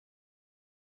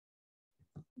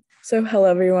Hello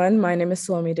everyone. My name is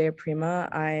Salome De Prima.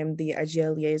 I am the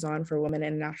IGL liaison for Women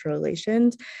in Natural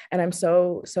Relations, and I'm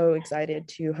so excited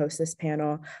to host this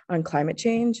panel on climate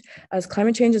change. As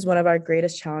climate change is one of our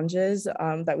greatest challenges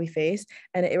that we face,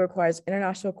 and it requires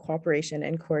international cooperation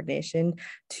and coordination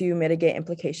to mitigate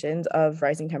implications of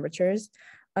rising temperatures.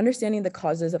 Understanding the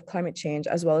causes of climate change,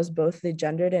 as well as both the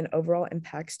gendered and overall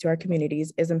impacts to our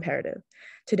communities, is imperative.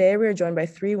 Today, we are joined by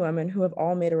three women who have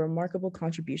all made a remarkable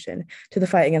contribution to the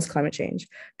fight against climate change: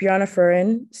 Brianna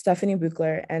Furin, Stephanie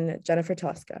Buchler, and Jennifer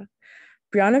Teleska.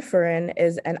 Brianna Furin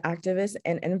is an activist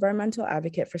and environmental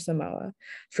advocate for Samoa.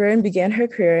 Furin began her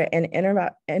career in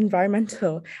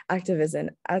environmental activism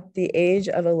at the age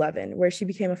of 11, where she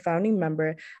became a founding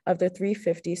member of the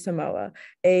 350 Samoa,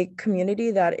 a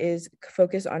community that is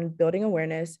focused on building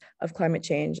awareness of climate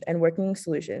change and working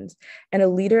solutions, and a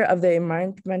leader of the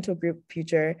environmental group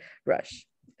Future Rush.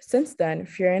 Since then,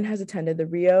 Furin has attended the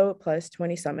Rio Plus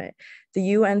 20 Summit, the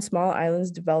UN Small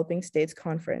Islands Developing States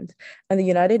Conference, and the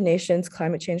United Nations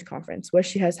Climate Change Conference, where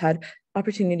she has had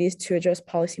opportunities to address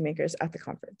policymakers at the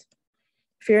conference.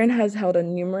 Furin has held a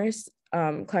numerous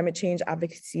climate change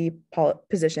advocacy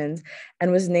positions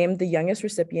and was named the youngest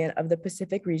recipient of the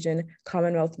Pacific Region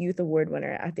Commonwealth Youth Award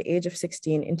winner at the age of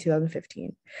 16 in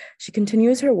 2015. She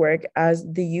continues her work as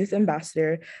the youth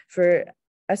ambassador for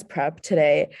SPREP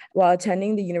today while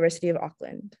attending the University of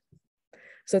Auckland.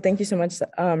 So thank you so much,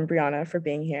 Brianna, for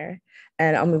being here.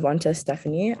 And I'll move on to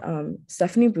Stephanie.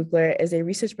 Stephanie Buchler is a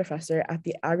research professor at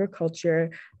the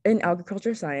agriculture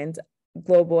science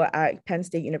global at Penn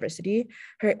State University.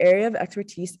 Her area of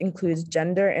expertise includes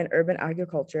gender and urban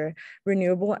agriculture,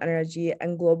 renewable energy,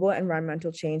 and global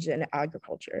environmental change in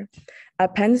agriculture.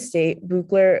 At Penn State,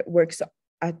 Buchler works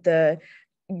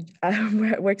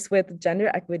with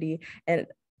gender equity and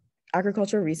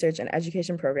agricultural research and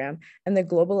education program and the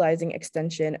Globalizing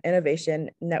Extension Innovation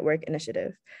Network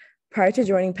Initiative. Prior to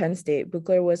joining Penn State,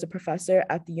 Buchler was a professor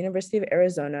at the University of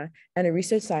Arizona and a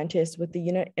research scientist with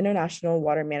the International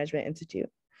Water Management Institute.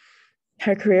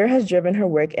 Her career has driven her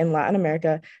work in Latin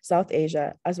America, South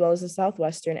Asia, as well as the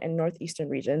southwestern and northeastern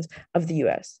regions of the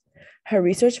US. Her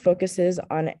research focuses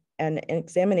on an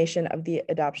examination of the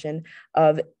adoption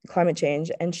of climate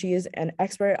change, and she is an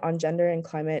expert on gender and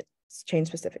climate change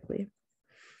specifically.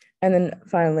 And then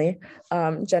finally,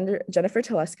 Jennifer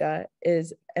Teleska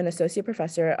is an associate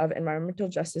professor of environmental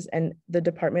justice in the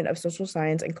Department of Social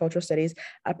Science and Cultural Studies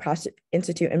at Pratt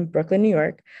Institute in Brooklyn, New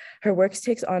York. Her work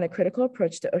takes on a critical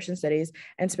approach to ocean studies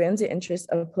and spans the interests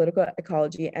of political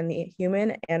ecology and the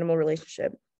human-animal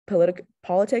relationship,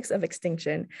 politics of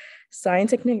extinction,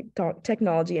 science,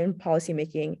 technology and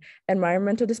policymaking,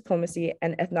 environmental diplomacy,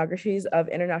 and ethnographies of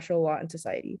international law and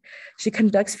society. She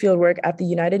conducts fieldwork at the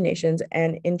United Nations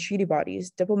and in treaty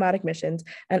bodies, diplomatic missions,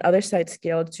 and other sites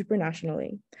scaled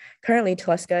supranationally. Currently,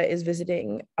 Teleska is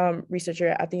visiting researcher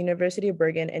at the University of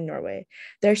Bergen in Norway.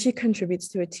 There she contributes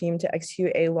to a team to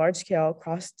execute a large-scale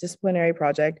cross-disciplinary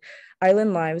project,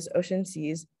 Island Lives, Ocean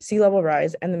Seas, Sea Level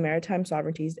Rise, and the Maritime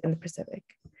Sovereignties in the Pacific.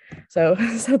 So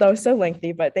that was so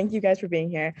lengthy, but thank you guys for being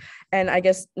here. And I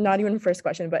guess not even first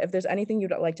question, but if there's anything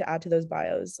you'd like to add to those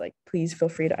bios, like please feel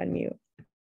free to unmute.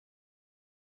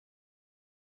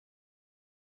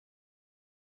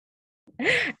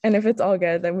 And if it's all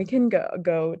good, then we can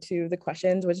go to the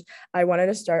questions, which I wanted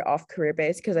to start off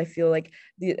career-based because I feel like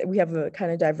we have a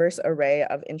kind of diverse array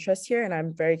of interests here, and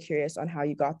I'm very curious on how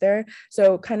you got there.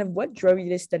 So kind of what drove you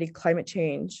to study climate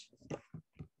change?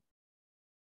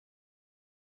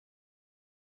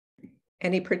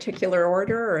 Any particular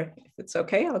order, or if it's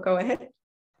okay, I'll go ahead.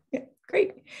 Yeah,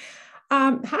 great.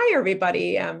 Hi,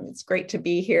 everybody. It's great to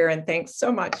be here, and thanks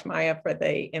so much, Maya, for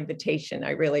the invitation.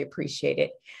 I really appreciate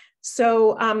it.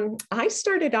 So I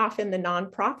started off in the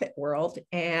nonprofit world,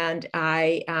 and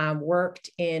I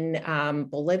worked in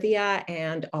Bolivia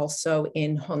and also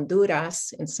in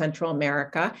Honduras in Central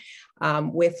America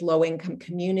with low-income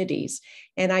communities.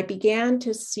 And I began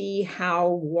to see how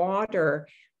water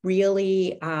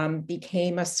really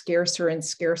became a scarcer and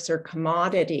scarcer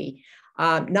commodity,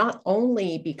 not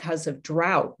only because of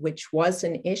drought, which was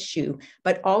an issue,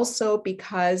 but also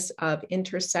because of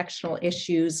intersectional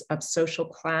issues of social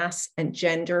class and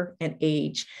gender and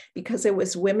age, because it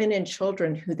was women and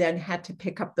children who then had to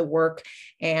pick up the work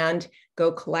and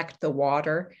go collect the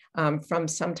water from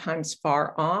sometimes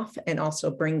far off and also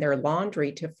bring their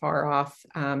laundry to far off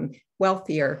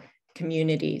wealthier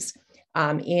communities.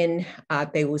 In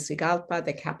Tegucigalpa,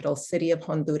 the capital city of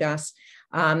Honduras,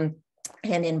 and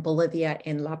in Bolivia,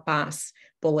 in La Paz,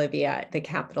 Bolivia, the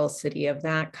capital city of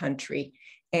that country.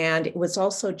 And it was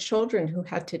also children who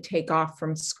had to take off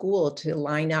from school to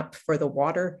line up for the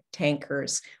water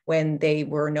tankers when they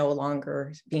were no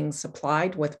longer being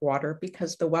supplied with water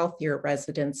because the wealthier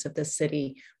residents of the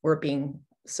city were being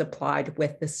supplied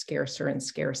with the scarcer and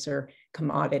scarcer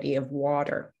commodity of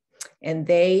water. And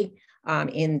they,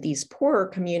 in these poorer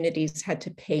communities, had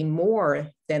to pay more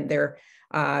than their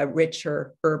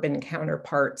richer urban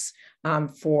counterparts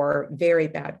for very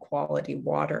bad quality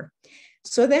water.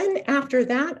 So then after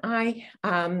that, I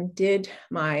did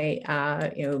my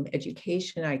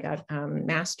education. I got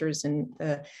master's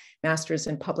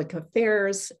in public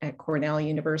affairs at Cornell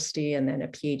University, and then a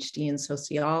PhD in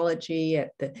sociology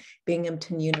at the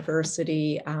Binghamton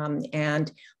University,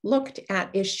 and looked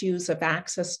at issues of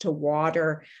access to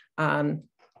water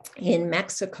in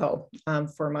Mexico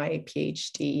for my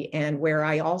PhD, and where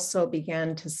I also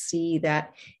began to see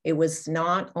that it was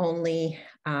not only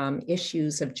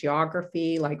issues of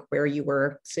geography, like where you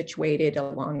were situated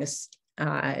along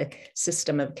a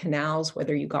system of canals,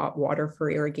 whether you got water for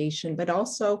irrigation, but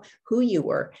also who you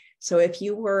were. So if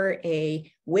you were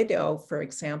a widow, for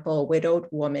example, a widowed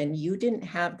woman, you didn't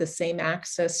have the same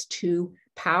access to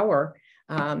power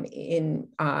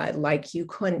like you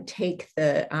couldn't take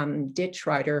the ditch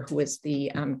rider, who was the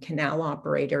canal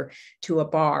operator, to a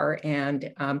bar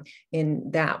and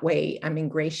in that way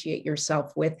ingratiate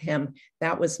yourself with him.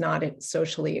 That was not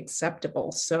socially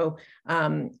acceptable. So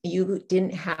you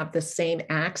didn't have the same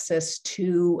access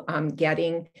to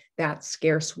getting that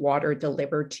scarce water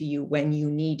delivered to you when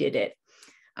you needed it,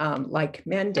 like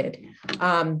men did.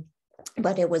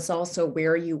 But it was also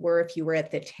where you were. If you were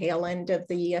at the tail end of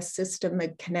the system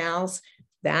of canals,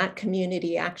 that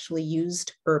community actually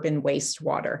used urban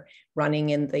wastewater running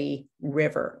in the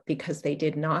river because they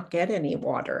did not get any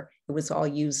water. It was all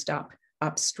used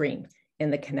upstream in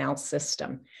the canal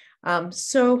system. And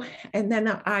then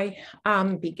I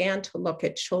began to look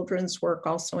at children's work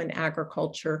also in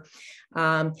agriculture.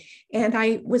 And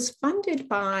I was funded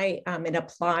by an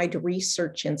applied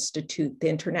research institute, the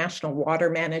International Water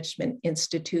Management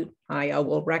Institute. I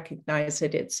will recognize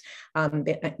it. It's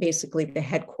basically the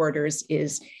headquarters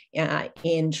is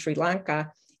in Sri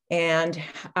Lanka. And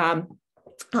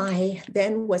I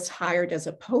then was hired as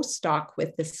a postdoc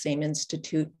with the same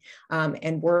institute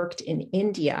and worked in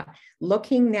India,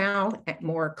 looking now at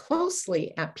more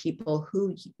closely at people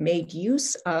who made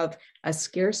use of a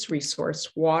scarce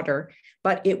resource, water,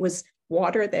 but it was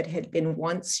water that had been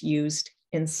once used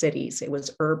in cities. It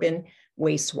was urban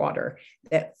wastewater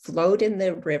that flowed in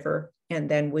the river and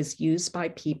then was used by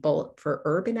people for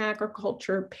urban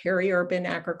agriculture, peri-urban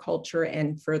agriculture,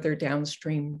 and further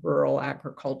downstream rural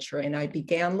agriculture. And I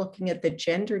began looking at the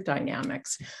gender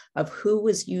dynamics of who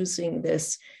was using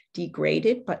this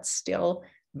degraded but still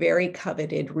very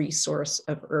coveted resource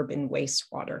of urban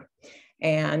wastewater.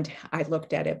 And I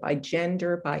looked at it by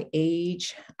gender, by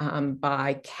age,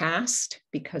 by caste,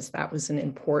 because that was an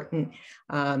important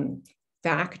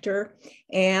factor,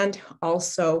 and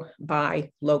also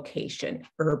by location,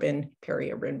 urban,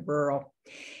 peri-urban, rural,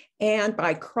 and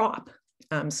by crop.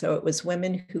 So it was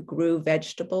women who grew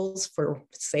vegetables for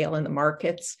sale in the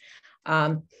markets.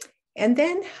 And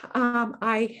then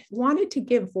I wanted to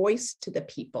give voice to the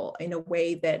people in a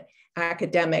way that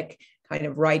academic kind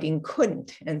of writing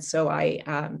couldn't. And so I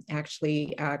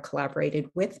actually collaborated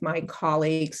with my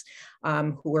colleagues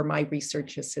who were my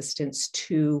research assistants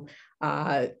to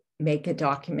make a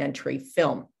documentary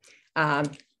film.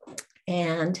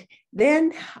 And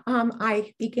then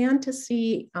I began to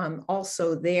see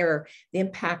also there the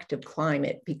impact of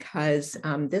climate, because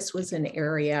this was an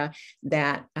area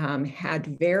that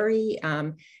had very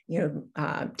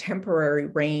temporary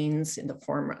rains in the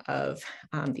form of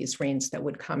these rains that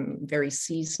would come, very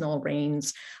seasonal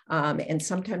rains. And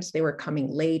sometimes they were coming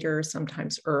later,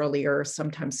 sometimes earlier,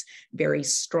 sometimes very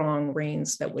strong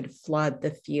rains that would flood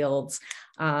the fields.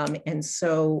 And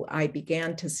so I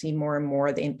began to see more and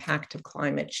more the impact of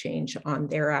climate change on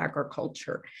their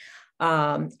agriculture.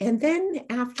 And then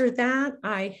after that,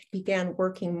 I began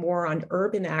working more on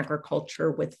urban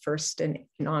agriculture with first a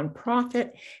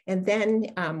nonprofit, and then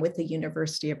with the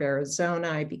University of Arizona,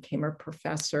 I became a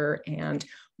professor and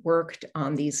worked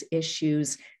on these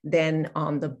issues. Then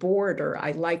on the border, I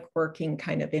like working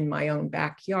kind of in my own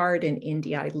backyard in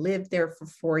India. I lived there for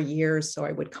 4 years, so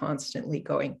I would constantly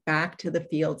going back to the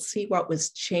field, see what was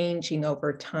changing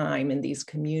over time in these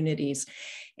communities.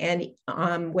 And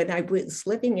when I was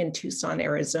living in Tucson,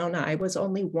 Arizona, I was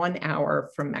only 1 hour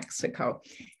from Mexico.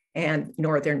 and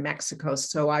northern Mexico.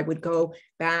 So I would go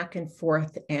back and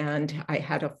forth, and I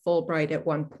had a Fulbright at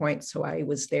one point, so I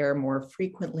was there more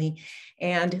frequently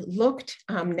and looked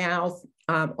now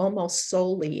almost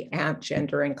solely at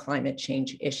gender and climate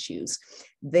change issues.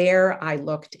 There, I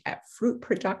looked at fruit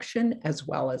production as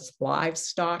well as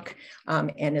livestock,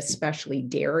 and especially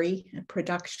dairy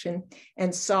production,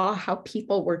 and saw how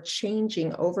people were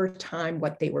changing over time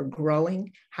what they were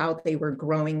growing, how they were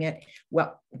growing it,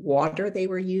 what water they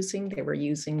were using. They were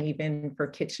using, even for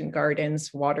kitchen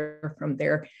gardens, water from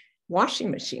their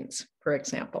washing machines, for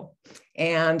example.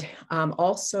 And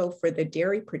also for the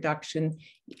dairy production,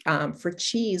 for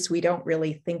cheese, we don't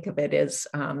really think of it as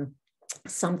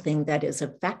something that is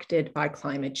affected by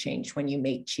climate change when you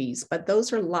make cheese, but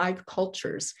those are live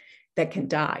cultures that can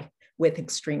die with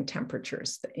extreme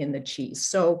temperatures in the cheese.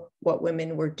 So what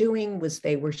women were doing was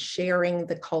they were sharing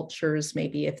the cultures.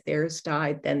 Maybe if theirs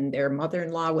died, then their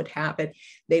mother-in-law would have it.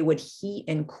 They would heat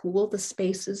and cool the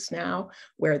spaces now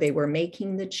where they were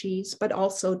making the cheese, but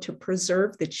also to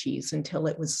preserve the cheese until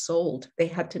it was sold. They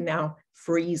had to now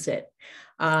freeze it.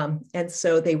 And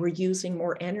so they were using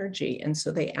more energy. And so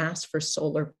they asked for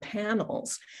solar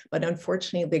panels, but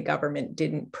unfortunately the government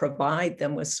didn't provide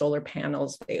them with solar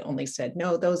panels. They only said,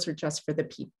 no, those are just for the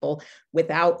people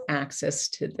without access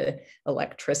to the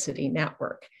electricity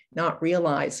network, not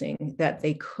realizing that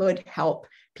they could help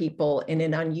people in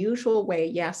an unusual way.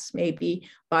 Yes, maybe,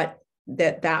 but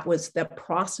that was the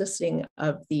processing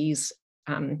of these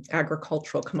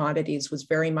agricultural commodities was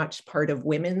very much part of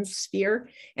women's sphere,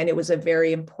 and it was a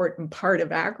very important part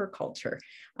of agriculture,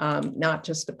 not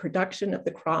just the production of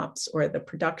the crops or the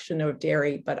production of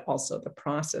dairy, but also the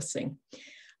processing.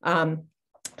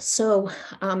 So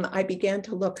I began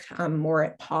to look more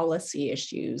at policy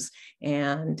issues,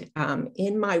 and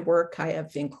in my work, I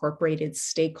have incorporated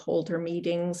stakeholder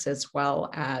meetings as well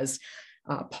as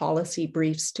policy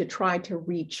briefs to try to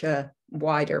reach a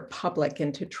wider public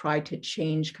and to try to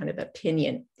change kind of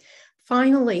opinion.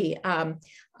 Finally,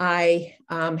 I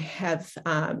have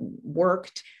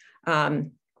worked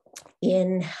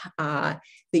in the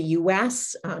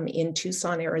US, in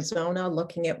Tucson, Arizona,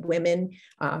 looking at women,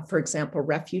 for example,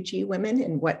 refugee women,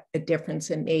 and what a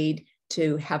difference it made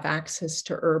to have access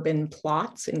to urban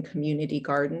plots and community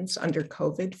gardens under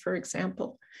COVID, for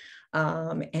example.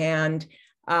 And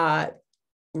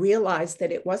realized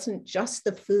that it wasn't just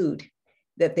the food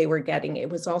that they were getting, it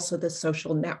was also the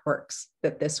social networks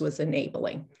that this was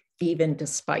enabling, even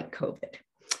despite COVID.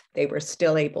 They were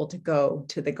still able to go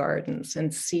to the gardens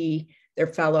and see their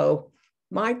fellow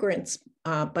migrants,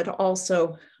 but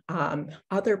also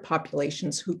other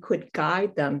populations who could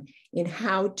guide them in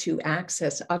how to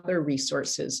access other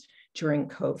resources during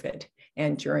COVID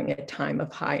and during a time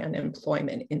of high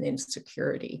unemployment and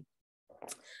insecurity.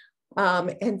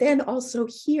 And then also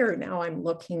here, now I'm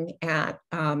looking at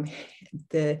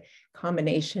the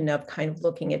combination of kind of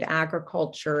looking at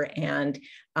agriculture and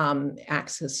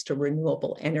access to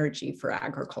renewable energy for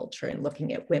agriculture and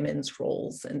looking at women's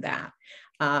roles in that.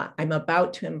 I'm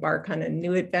about to embark on a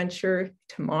new adventure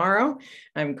tomorrow.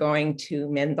 I'm going to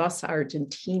Mendoza,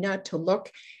 Argentina, to look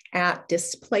at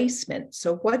displacement.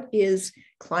 So what is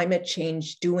climate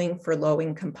change doing for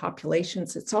low-income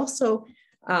populations? It's also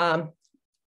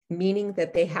meaning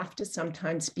that they have to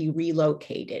sometimes be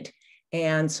relocated.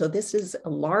 And so this is a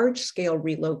large-scale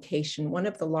relocation, one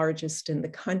of the largest in the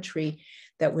country,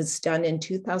 that was done in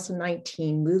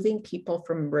 2019, moving people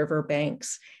from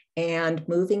riverbanks and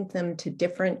moving them to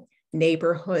different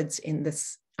neighborhoods in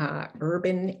this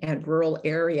urban and rural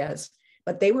areas.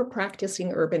 But they were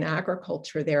practicing urban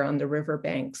agriculture there on the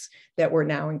riverbanks that were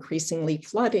now increasingly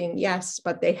flooding, yes,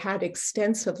 but they had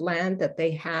extensive land that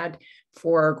they had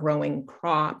for growing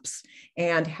crops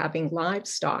and having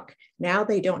livestock. Now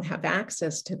they don't have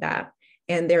access to that,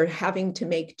 and they're having to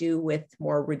make do with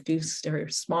more reduced or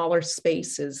smaller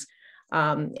spaces.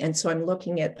 And so I'm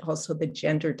looking at also the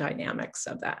gender dynamics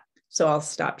of that. So I'll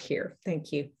stop here.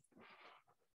 Thank you.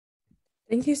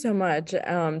 Thank you so much.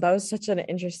 That was such an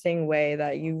interesting way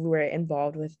that you were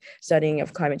involved with studying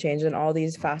of climate change and all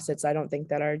these facets I don't think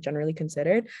that are generally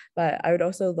considered. But I would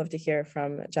also love to hear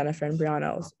from Jennifer and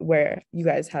Brianna where you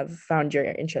guys have found your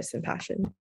interest and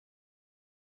passion.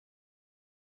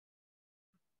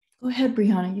 Go ahead,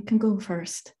 Brianna, you can go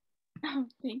first. Oh,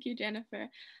 thank you, Jennifer.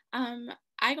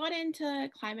 I got into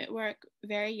climate work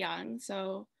very young.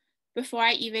 So before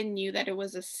I even knew that it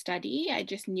was a study, I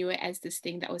just knew it as this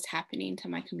thing that was happening to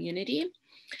my community.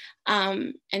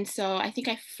 And so I think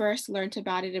I first learned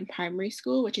about it in primary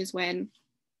school, which is when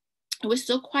it was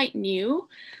still quite new.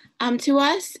 to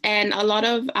us, and a lot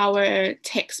of our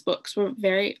textbooks were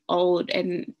very old,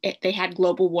 and they had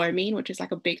global warming, which is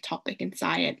like a big topic in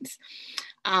science.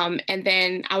 And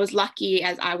then I was lucky,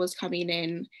 as I was coming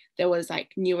in, there was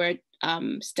like newer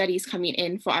studies coming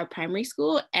in for our primary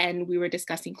school, and we were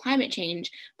discussing climate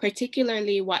change,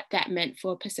 particularly what that meant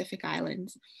for Pacific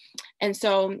Islands. And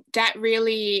so that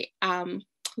really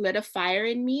lit a fire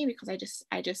in me, because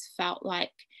I just felt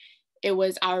like it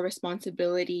was our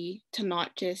responsibility to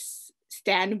not just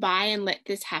stand by and let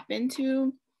this happen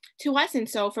to us. And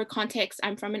so for context,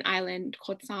 I'm from an island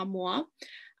called Samoa,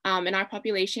 and our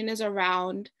population is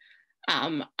around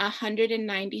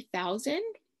 190,000.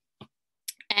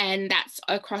 And that's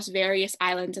across various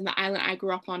islands. And the island I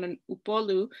grew up on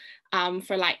Upolu,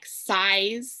 for like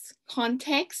size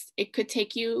context, it could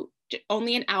take you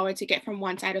only an hour to get from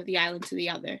one side of the island to the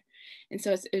other. And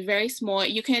so it's very small.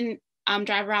 You can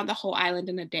drive around the whole island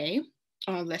in a day,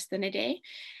 or less than a day.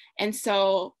 And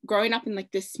so growing up in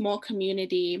like this small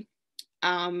community,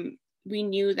 we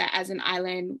knew that as an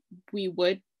island, we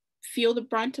would feel the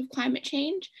brunt of climate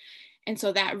change. And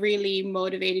so that really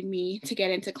motivated me to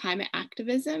get into climate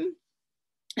activism,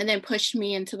 and then pushed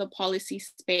me into the policy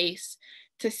space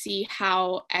to see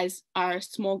how, as our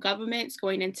small governments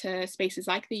going into spaces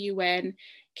like the UN,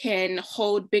 can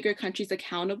hold bigger countries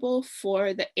accountable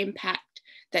for the impact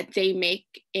that they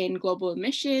make in global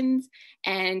emissions,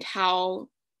 and how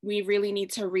we really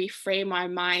need to reframe our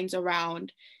minds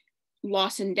around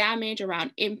loss and damage,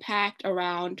 around impact,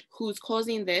 around who's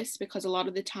causing this, because a lot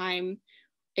of the time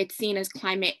it's seen as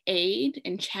climate aid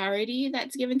and charity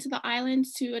that's given to the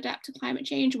islands to adapt to climate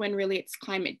change, when really it's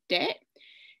climate debt.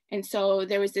 And so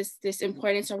there was this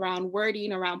importance around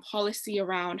wording, around policy,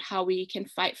 around how we can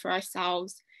fight for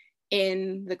ourselves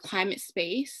in the climate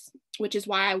space, which is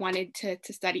why I wanted to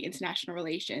study international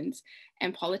relations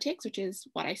and politics, which is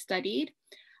what I studied.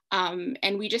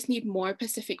 And we just need more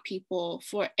Pacific people.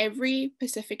 For every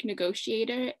Pacific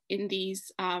negotiator in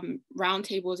these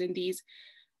roundtables, in these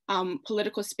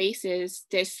political spaces,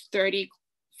 there's 30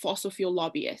 fossil fuel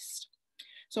lobbyists.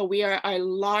 So we are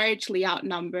largely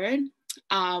outnumbered.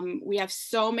 We have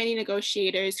so many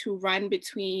negotiators who run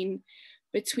between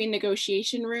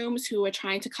negotiation rooms, who are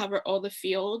trying to cover all the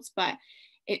fields, but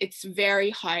it's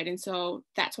very hard. And so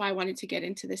that's why I wanted to get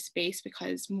into this space,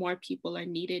 because more people are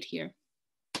needed here.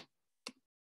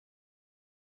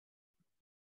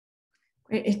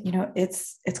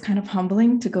 It's kind of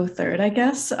humbling to go third, I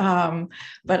guess.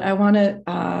 But I want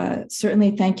to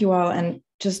certainly thank you all, and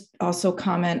just also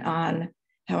comment on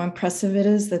how impressive it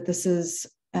is that this is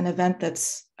an event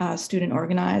that's student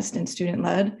organized and student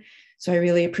led. So I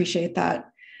really appreciate that.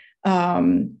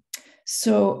 Even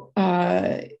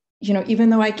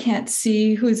though I can't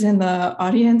see who's in the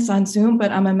audience on Zoom,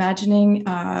 but I'm imagining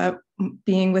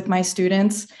being with my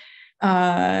students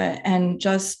and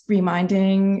just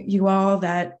reminding you all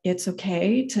that it's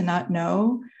okay to not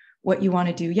know what you want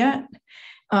to do yet.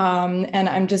 And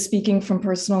I'm just speaking from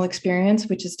personal experience,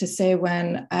 which is to say,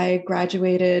 when I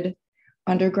graduated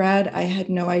undergrad, I had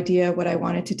no idea what I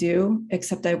wanted to do,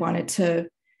 except I wanted to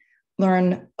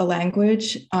learn a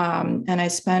language. And I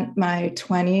spent my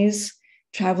 20s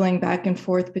traveling back and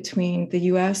forth between the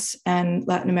US and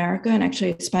Latin America. And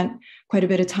actually I spent quite a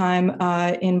bit of time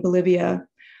in Bolivia.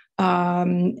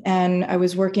 And I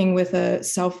was working with a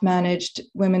self-managed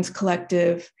women's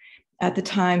collective at the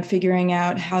time, figuring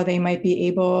out how they might be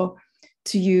able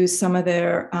to use some of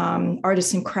their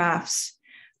artisan crafts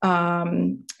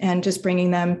and just bringing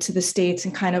them to the States,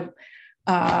 and kind of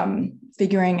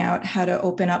figuring out how to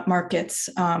open up markets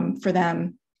for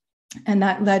them. And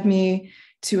that led me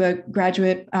to a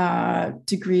graduate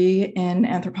degree in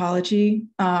anthropology.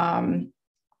 And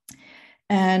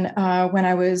when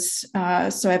I was,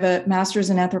 so I have a master's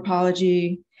in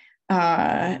anthropology,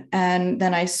 and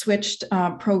then I switched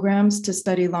programs to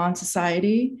study law and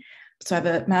society. So I have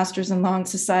a master's in law and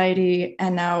society,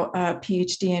 and now a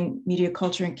PhD in media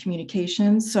culture and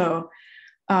communications. So,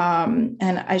 and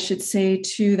I should say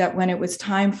too, that when it was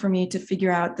time for me to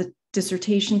figure out the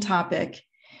dissertation topic,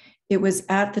 it was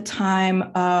at the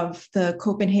time of the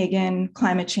Copenhagen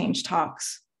climate change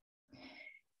talks.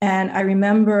 And I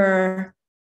remember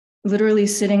literally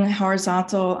sitting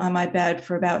horizontal on my bed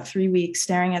for about 3 weeks,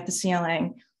 staring at the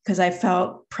ceiling, because I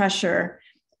felt pressure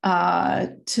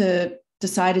to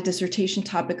decide a dissertation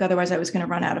topic. Otherwise, I was going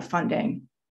to run out of funding.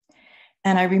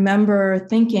 And I remember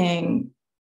thinking,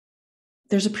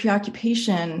 there's a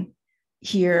preoccupation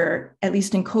here, at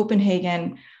least in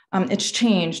Copenhagen. It's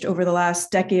changed over the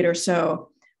last decade or so,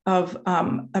 of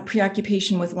a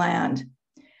preoccupation with land.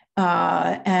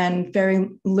 And very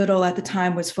little at the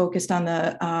time was focused on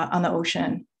the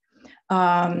ocean.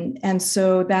 And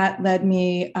so that led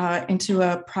me into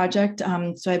a project.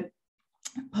 So I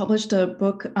published a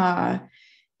book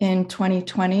in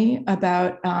 2020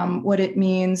 about what it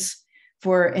means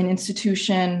for an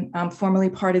institution formerly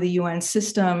part of the UN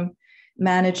system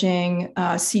managing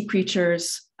sea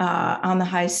creatures on the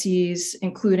high seas,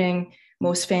 including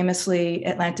most famously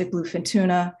Atlantic bluefin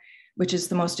tuna, which is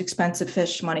the most expensive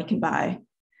fish money can buy.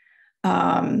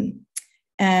 And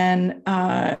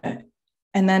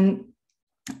then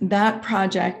that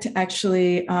project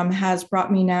actually has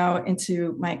brought me now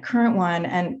into my current one.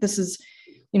 And this is,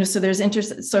 so there's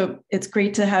interest. So it's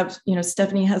great to have,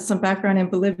 Stephanie has some background in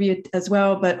Bolivia as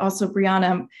well, but also Brianna,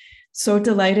 I'm so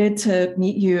delighted to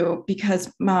meet you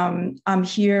because I'm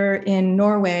here in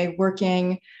Norway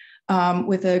working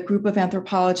with a group of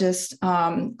anthropologists,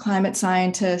 climate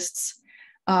scientists.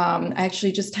 I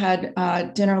actually just had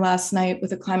dinner last night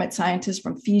with a climate scientist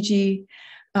from Fiji.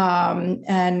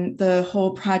 And the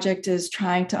whole project is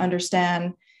trying to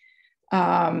understand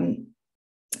how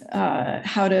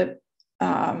to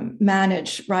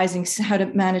manage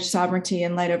sovereignty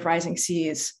in light of rising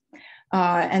seas.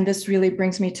 And this really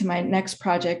brings me to my next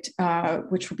project,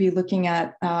 which will be looking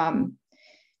at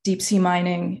deep sea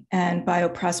mining and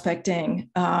bioprospecting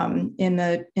in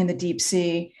the deep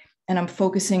sea. And I'm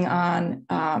focusing on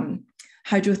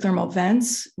hydrothermal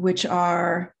vents, which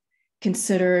are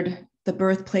considered the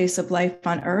birthplace of life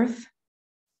on Earth.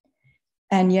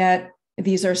 And yet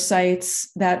these are sites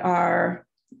that are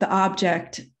the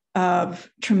object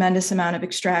of tremendous amount of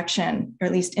extraction, or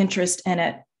at least interest in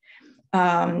it.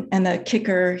 And the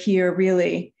kicker here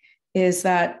really is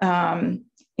that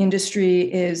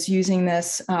industry is using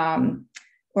this,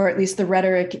 or at least the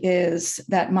rhetoric is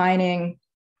that mining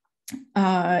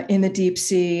in the deep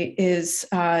sea is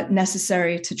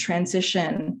necessary to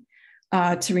transition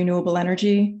to renewable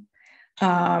energy.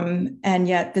 And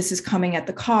yet this is coming at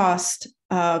the cost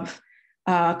of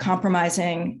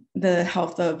compromising the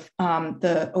health of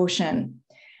the ocean.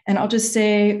 And I'll just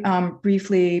say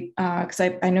briefly, because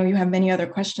I know you have many other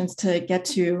questions to get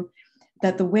to,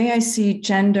 that the way I see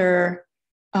gender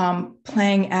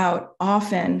playing out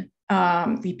often,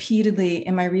 repeatedly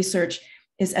in my research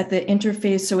is at the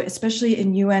interface. So especially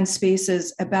in UN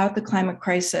spaces about the climate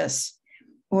crisis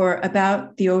or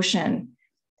about the ocean,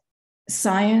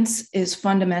 science is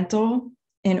fundamental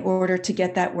in order to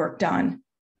get that work done.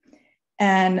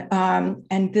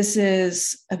 And this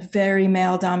is a very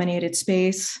male-dominated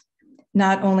space,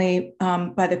 not only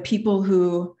by the people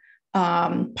who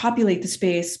populate the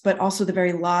space, but also the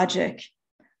very logic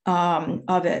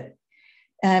of it.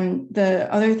 And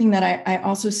the other thing that I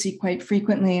also see quite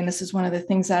frequently, and this is one of the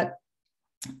things that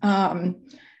I'm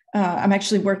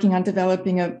actually working on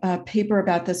developing a paper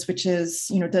about this, which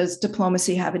is, does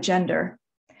diplomacy have a gender?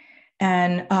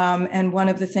 And one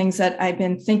of the things that I've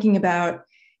been thinking about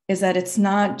is that it's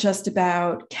not just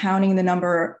about counting the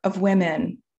number of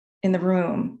women in the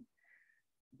room,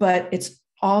 but it's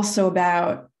also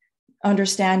about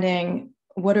understanding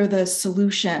what are the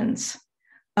solutions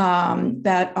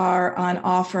that are on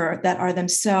offer, that are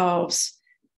themselves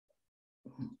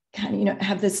kind of,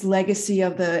 have this legacy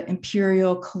of the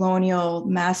imperial, colonial,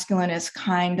 masculinist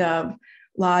kind of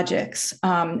logics.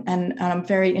 And I'm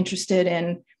very interested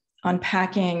in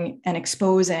unpacking and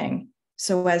exposing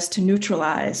so as to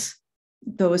neutralize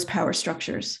those power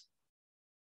structures.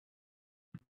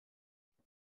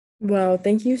 Well,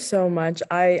 thank you so much.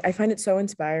 I find it so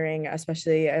inspiring,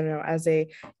 especially, as a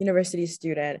university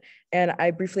student. And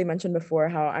I briefly mentioned before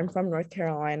how I'm from North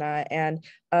Carolina, and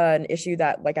an issue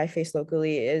that I face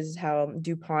locally is how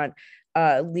DuPont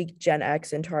leaked Gen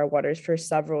X into our waters for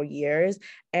several years.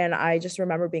 And I just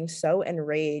remember being so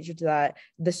enraged that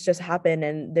this just happened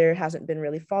and there hasn't been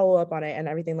really follow up on it and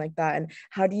everything like that. And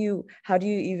how do you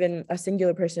even, a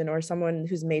singular person or someone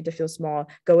who's made to feel small,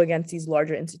 go against these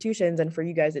larger institutions? And for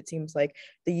you guys, it seems like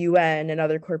the UN and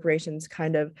other corporations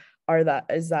kind of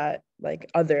is that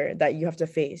other that you have to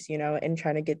face, in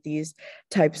trying to get these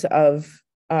types of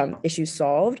issues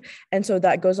solved. And so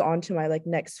that goes on to my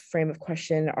next frame of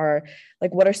question are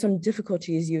what are some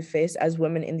difficulties you've faced as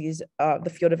women in these the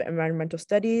field of environmental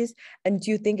studies, and do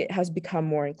you think it has become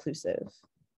more inclusive?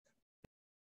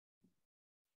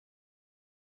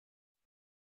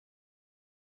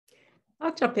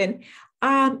 I'll jump in.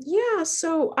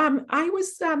 So I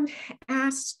was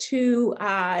asked to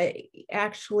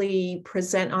actually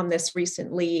present on this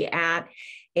recently at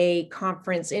a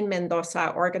conference in Mendoza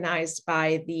organized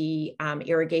by the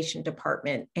irrigation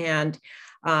department. And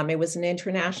it was an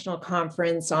international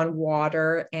conference on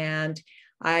water. And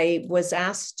I was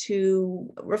asked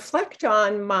to reflect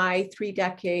on my 3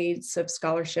 decades of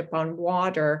scholarship on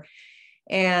water.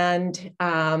 and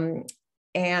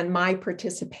my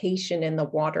participation in the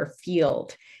water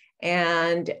field.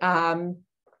 And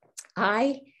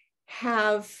I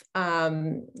have,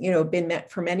 been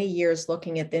for many years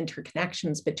looking at the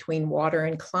interconnections between water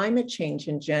and climate change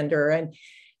and gender. And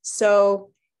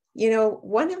so,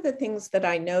 one of the things that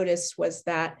I noticed was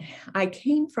that I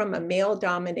came from a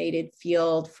male-dominated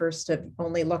field, first of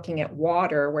only looking at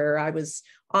water, where I was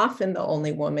often the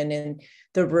only woman in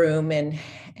the room and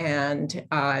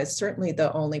certainly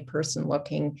the only person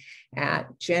looking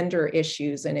at gender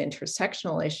issues and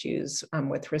intersectional issues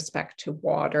with respect to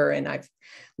water. And I've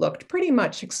looked pretty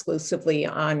much exclusively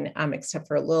on, except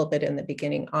for a little bit in the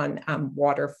beginning, on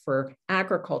water for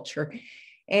agriculture,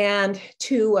 and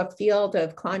to a field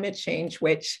of climate change,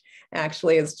 which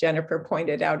actually, as Jennifer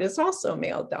pointed out, is also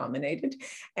male dominated.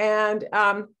 And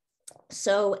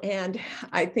and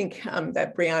I think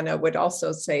that Brianna would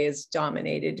also say is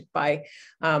dominated by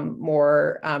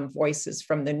more voices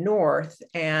from the North.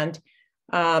 And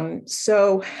I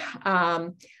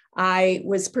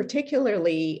was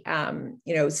particularly,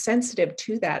 sensitive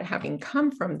to that, having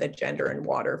come from the gender and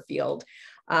water field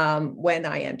when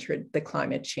I entered the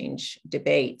climate change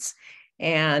debates.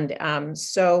 And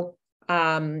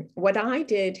what I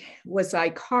did was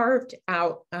I carved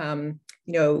out,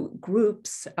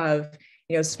 groups of,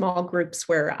 small groups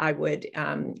where I would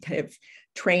kind of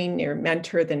train or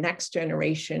mentor the next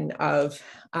generation of,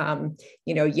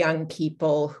 young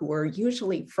people who were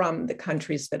usually from the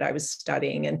countries that I was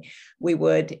studying. And we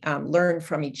would learn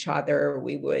from each other.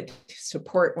 We would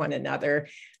support one another.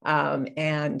 My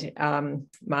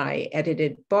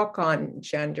edited book on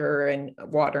gender and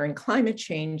water and climate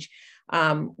change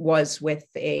was with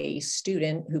a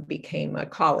student who became a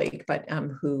colleague, but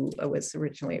who was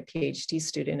originally a PhD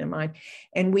student of mine.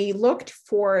 And we looked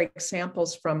for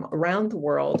examples from around the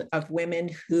world of women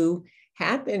who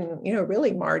had been,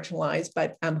 really marginalized,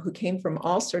 but who came from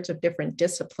all sorts of different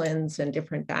disciplines and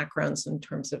different backgrounds. In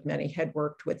terms of, many had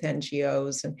worked with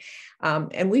NGOs,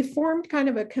 and we formed kind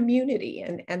of a community,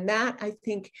 and that, I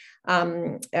think,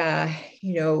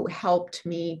 helped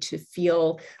me to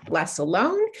feel less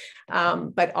alone,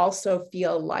 but also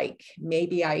feel like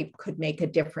maybe I could make a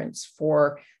difference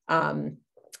for the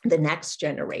next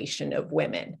generation of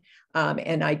women.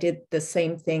 And I did the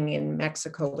same thing in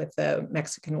Mexico with a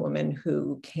Mexican woman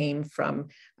who came from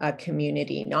a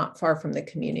community not far from the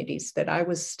communities that I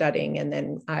was studying. And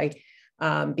then I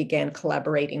began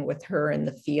collaborating with her in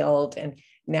the field. And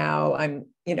now I'm,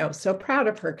 so proud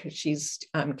of her because she's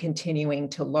continuing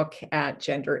to look at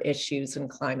gender issues and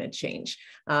climate change,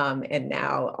 and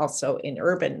now also in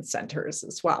urban centers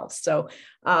as well. So,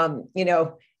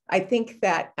 I think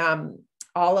that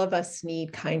all of us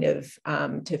need kind of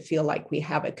to feel like we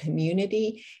have a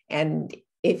community. And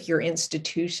if your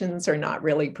institutions are not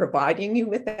really providing you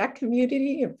with that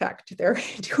community, in fact, they're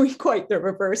doing quite the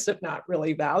reverse of not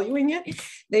really valuing it,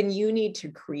 then you need to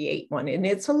create one. And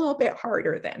it's a little bit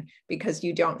harder then, because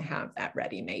you don't have that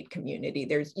ready-made community.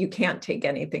 You can't take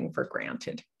anything for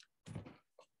granted.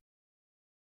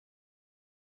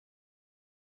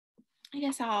 I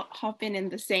guess I'll hop in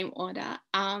the same order.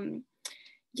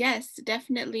 Yes,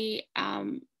 definitely.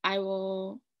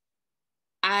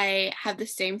 I have the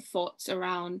same thoughts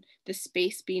around the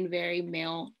space being very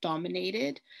male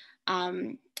dominated,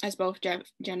 as both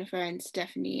Jennifer and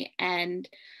Stephanie. And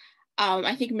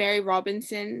I think Mary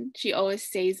Robinson, she always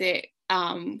says it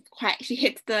she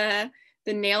hits the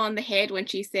nail on the head when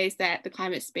she says that the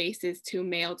climate space is too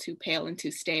male, too pale, and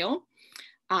too stale.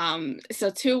 So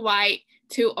too white,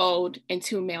 too old, and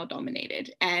too male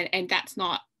dominated. And that's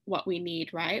not what we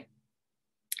need, right?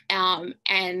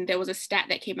 And there was a stat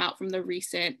that came out from the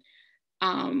recent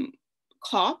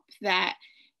COP that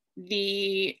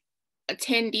the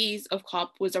attendees of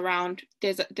COP was around,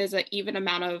 there's an even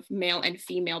amount of male and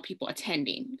female people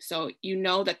attending. So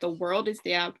that the world is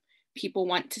there, people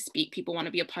want to speak, people want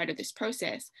to be a part of this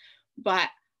process, but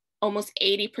almost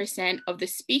 80% of the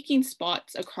speaking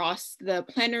spots across the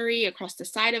plenary, across the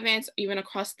side events, even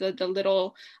across the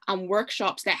little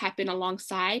workshops that happen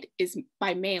alongside is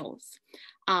by males.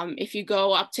 If you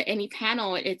go up to any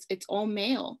panel, it's all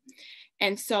male.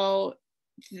 And so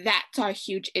that's our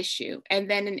huge issue. And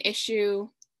then an issue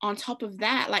on top of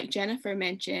that, like Jennifer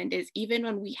mentioned, is even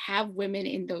when we have women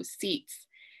in those seats,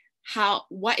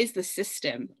 what is the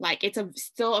system? Like, it's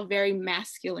still a very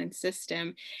masculine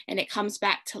system. And it comes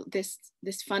back to this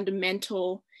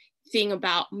fundamental thing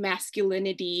about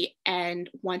masculinity and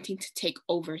wanting to take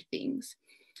over things.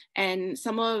 And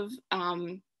some of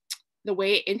the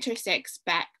way it intersects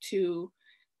back to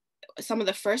some of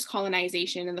the first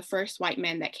colonization and the first white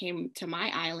men that came to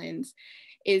my islands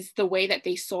is the way that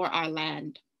they saw our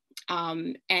land.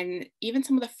 And even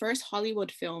some of the first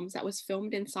Hollywood films that was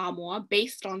filmed in Samoa,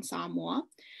 based on Samoa,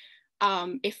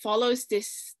 it follows the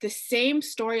same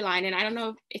storyline. And I don't know,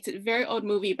 if it's a very old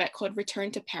movie, but called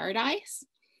Return to Paradise,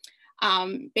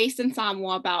 based in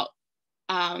Samoa, about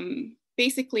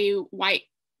basically white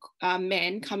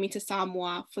men coming to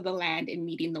Samoa for the land and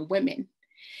meeting the women.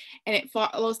 And it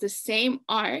follows the same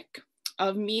arc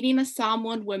of meeting a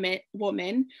Samoan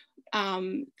woman,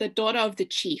 the daughter of the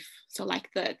chief, so like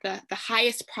the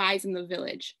highest prize in the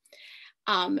village,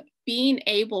 being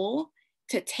able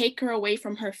to take her away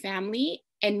from her family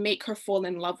and make her fall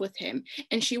in love with him.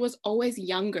 And she was always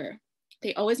younger.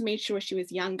 They always made sure she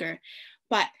was younger.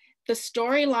 But the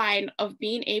storyline of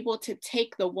being able to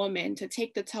take the woman, to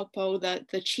take the topo,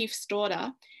 the chief's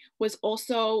daughter, was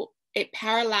also, it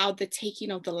paralleled the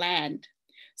taking of the land.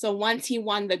 So once he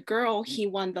won the girl, he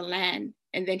won the land,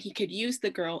 and then he could use the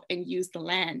girl and use the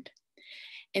land.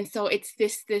 And so it's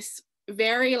this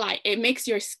very, like, it makes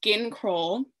your skin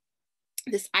crawl,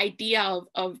 this idea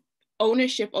of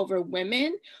ownership over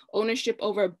women, ownership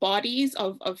over bodies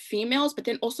of females, but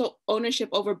then also ownership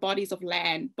over bodies of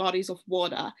land, bodies of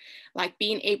water, like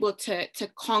being able to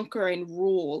conquer and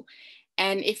rule.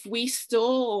 And if we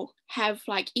still have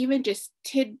like even just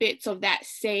tidbits of that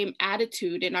same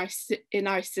attitude in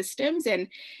our systems,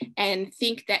 and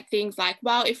think that things like,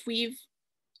 well, if we've,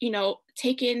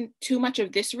 taken too much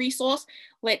of this resource,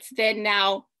 let's then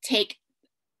now take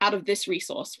out of this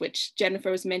resource, which Jennifer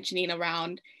was mentioning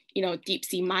around, deep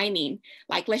sea mining,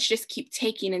 like, let's just keep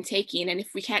taking and taking. And if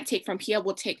we can't take from here,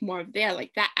 we'll take more of there.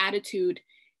 Like, that attitude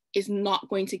is not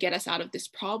going to get us out of this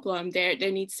problem. There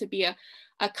needs to be a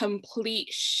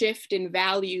complete shift in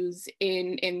values,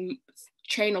 in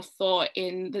train of thought,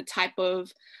 in the type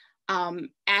of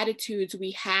attitudes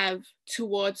we have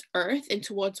towards Earth and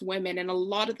towards women. And a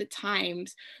lot of the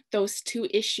times, those two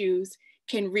issues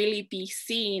can really be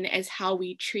seen as how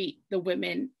we treat the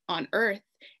women on Earth,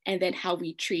 and then how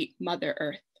we treat Mother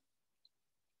Earth.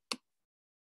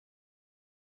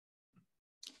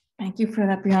 Thank you for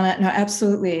that, Brianna. No,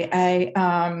 absolutely. I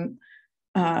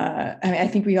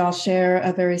think we all share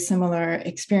a very similar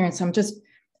experience. I'm just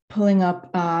pulling up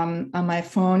on my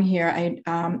phone here.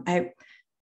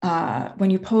 When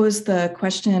you posed the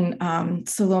question,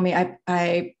 Salome,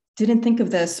 I didn't think of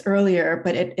this earlier,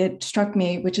 but it struck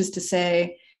me, which is to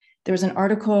say, there was an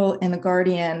article in The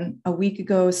Guardian a week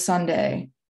ago Sunday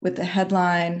with the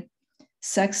headline,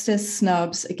 "Sexist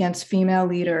Snubs Against Female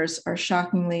Leaders Are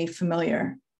Shockingly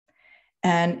Familiar."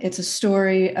 And it's a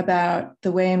story about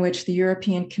the way in which the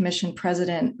European Commission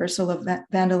President, Ursula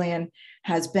von der Leyen,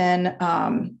 has been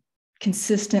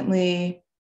consistently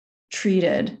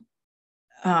treated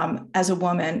as a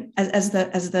woman, as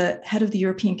the head of the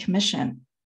European Commission.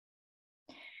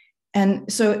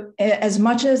 And so as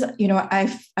much as,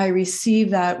 I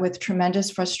receive that with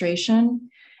tremendous frustration,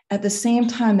 at the same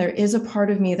time, there is a part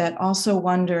of me that also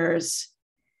wonders,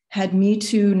 had Me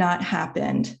Too not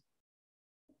happened,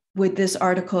 would this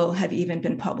article have even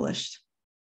been published?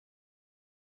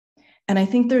 And I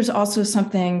think there's also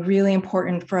something really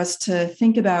important for us to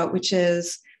think about, which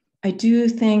is, I do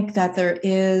think that there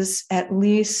is, at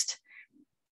least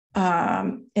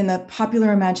in the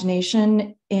popular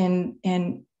imagination,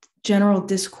 in general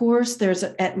discourse, there's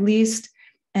at least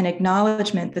an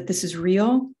acknowledgement that this is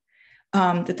real,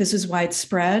 that this is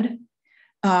widespread.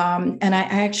 And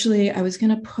I was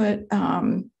going to put,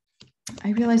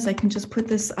 I realized I can just put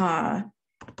this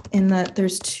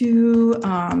there's two,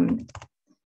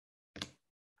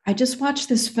 I just watched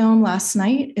this film last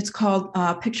night. It's called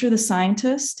Picture the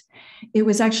Scientist. It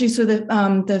was actually, so the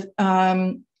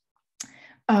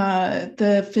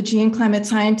Fijian climate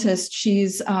scientist,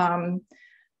 she's,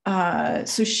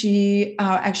 so she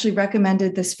actually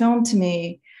recommended this film to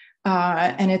me.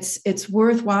 And it's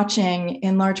worth watching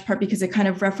in large part because it kind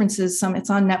of references it's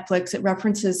on Netflix. It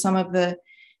references some of the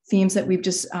themes that we've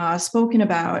just spoken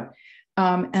about.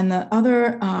 And the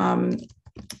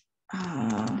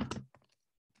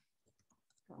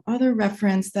other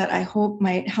reference that I hope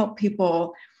might help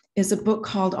people is a book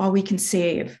called All We Can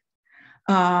Save,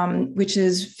 which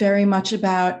is very much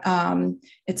about,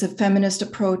 it's a feminist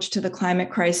approach to the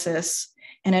climate crisis.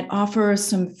 And it offers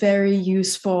some very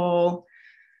useful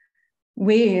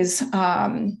ways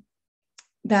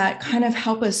that kind of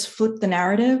help us flip the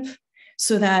narrative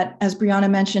so that, as Brianna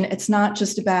mentioned, it's not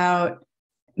just about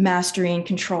mastery and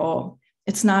control.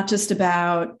 It's not just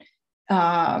about,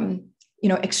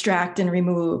 extract and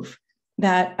remove,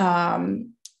 that,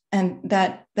 and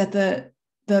that the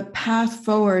path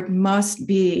forward must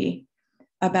be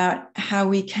about how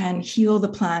we can heal the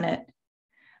planet,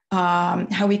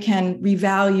 how we can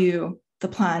revalue the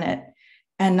planet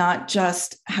and not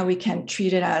just how we can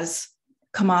treat it as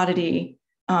commodity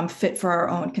fit for our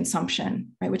own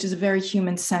consumption, right? Which is a very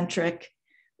human-centric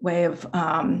way of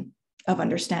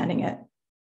understanding it.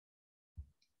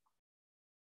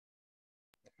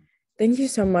 Thank you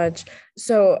so much.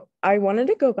 So I wanted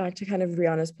to go back to kind of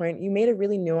Rihanna's point. You made a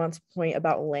really nuanced point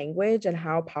about language and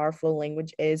how powerful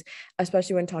language is,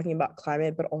 especially when talking about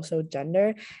climate, but also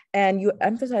gender. And you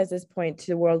emphasized this point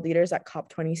to world leaders at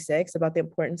COP26 about the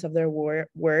importance of their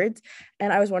words.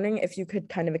 And I was wondering if you could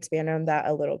kind of expand on that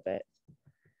a little bit.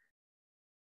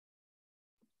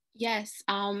 Yes,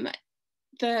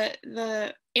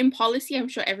 the in policy, I'm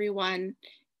sure everyone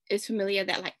is familiar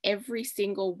that like every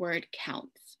single word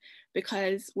counts,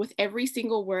 because with every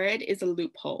single word is a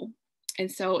loophole.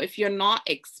 And so if you're not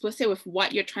explicit with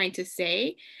what you're trying to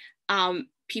say,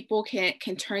 people can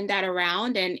turn that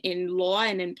around. And in law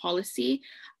and in policy,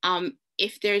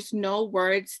 if there's no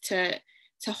words to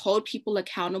hold people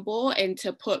accountable and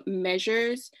to put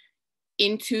measures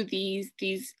into these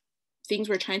things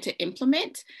we're trying to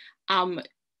implement,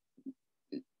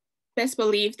 best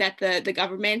believe that the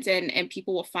government and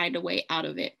people will find a way out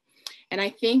of it. And I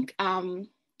think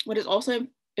what is also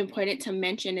important to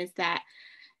mention is that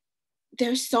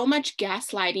there's so much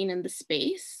gaslighting in the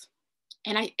space,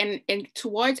 and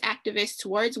towards activists,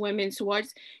 towards women,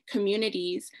 towards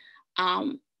communities.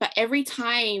 But every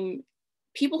time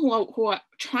people who are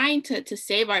trying to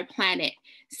save our planet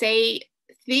say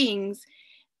things,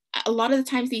 a lot of the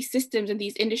times these systems and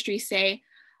these industries say,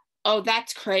 oh,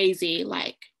 that's crazy.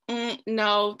 Like,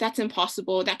 no, that's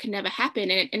impossible. That could never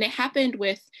happen. And it happened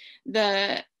with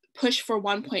the push for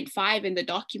 1.5 in the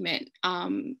document.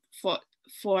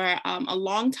 For a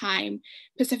long time,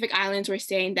 Pacific Islands were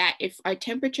saying that if our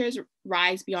temperatures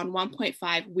rise beyond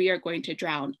 1.5, we are going to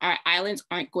drown. Our islands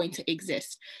aren't going to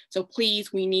exist. So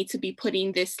please, we need to be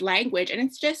putting this language. And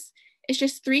it's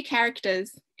just 3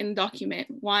 characters in the document,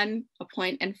 1, a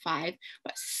point, and 5,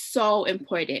 but so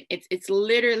important. It's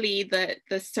literally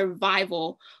the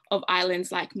survival of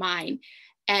islands like mine.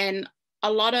 And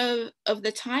a lot of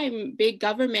the time, big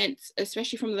governments,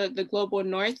 especially from the global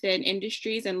north and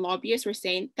industries and lobbyists, were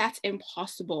saying that's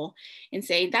impossible, and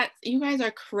saying that you guys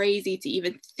are crazy to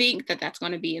even think that that's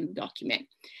going to be in the document.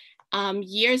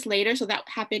 Years later, so that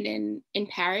happened in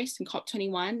Paris in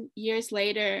COP21. Years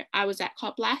later, I was at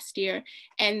COP last year,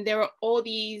 and there were all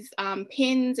these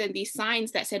pins and these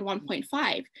signs that said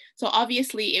 1.5. So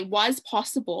obviously it was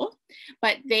possible,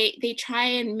 but they try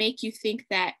and make you think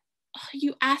that, oh,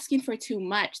 you asking for too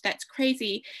much, that's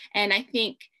crazy. And I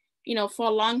think, for a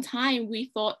long time,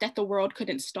 we thought that the world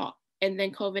couldn't stop. And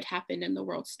then COVID happened and the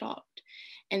world stopped.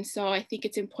 And so I think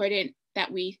it's important that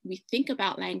we think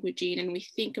about languaging and we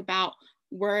think about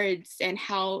words and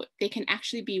how they can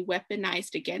actually be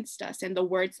weaponized against us. And the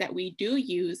words that we do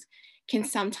use can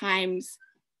sometimes,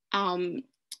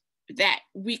 that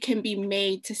we can be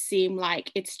made to seem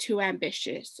like it's too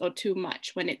ambitious or too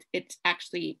much when it's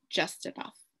actually just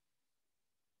enough.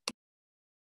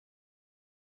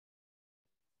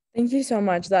 Thank you so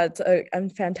much. That's a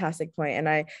fantastic point.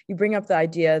 And you bring up the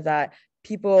idea that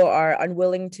people are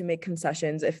unwilling to make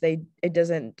concessions if it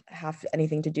doesn't have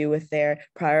anything to do with their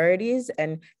priorities.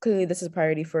 And clearly this is a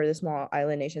priority for the small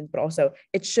island nations, but also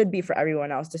it should be for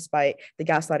everyone else, despite the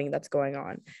gaslighting that's going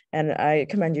on. And I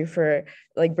commend you for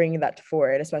bringing that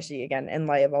forward, especially again, in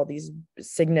light of all these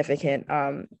significant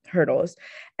hurdles.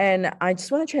 And I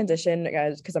just want to transition,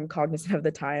 guys, because I'm cognizant of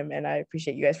the time and I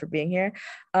appreciate you guys for being here.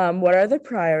 What are the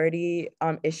priority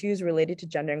issues related to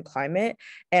gender and climate?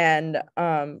 And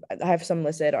I have some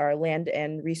listed are land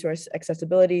and resource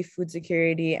accessibility, food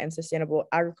security and sustainable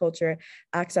agriculture,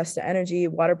 access to energy,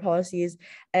 water policies,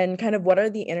 and kind of what are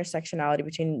the intersectionality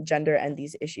between gender and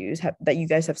these issues that you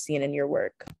guys have seen in your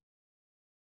work?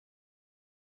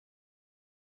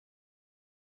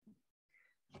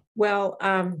 Well,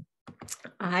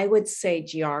 I would say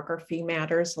geography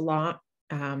matters a lot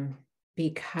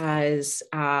because,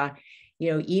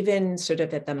 even sort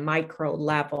of at the micro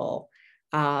level,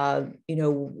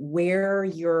 where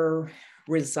you're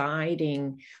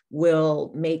residing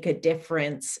will make a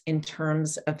difference in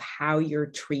terms of how you're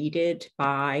treated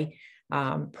by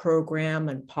program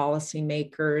and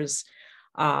policymakers.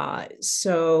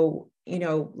 So,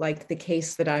 like the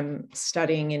case that I'm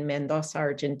studying in Mendoza,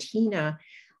 Argentina,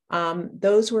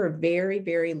 those were very,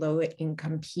 very low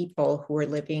income people who were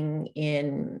living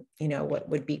in, what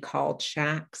would be called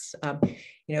shacks,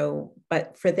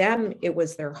 but for them, it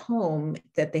was their home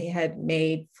that they had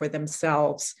made for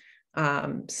themselves,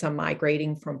 some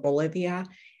migrating from Bolivia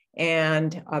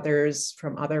and others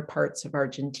from other parts of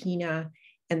Argentina.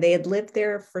 and they had lived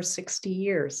there for 60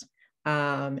 years.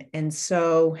 And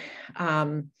so,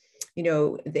 you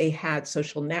know, they had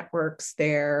social networks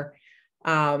there.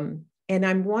 And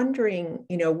I'm wondering,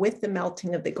 you know, with the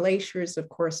melting of the glaciers, of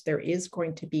course, there is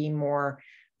going to be more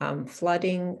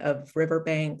flooding of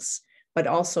riverbanks, but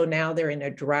also now they're in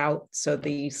a drought. So that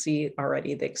you see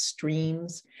already the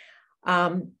extremes.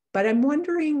 But I'm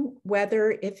wondering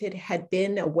whether if it had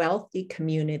been a wealthy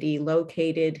community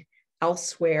located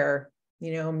elsewhere,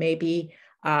 you know, maybe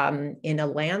in a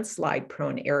landslide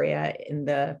prone area in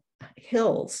the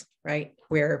hills, right,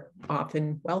 where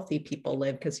often wealthy people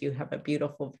live because you have a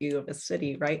beautiful view of a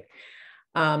city, right?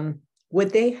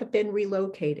 Would they have been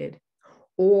relocated?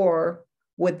 Or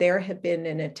would there have been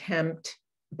an attempt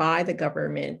by the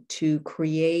government to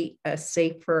create a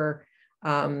safer,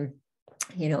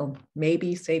 you know,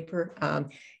 maybe safer,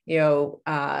 you know,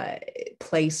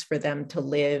 place for them to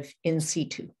live in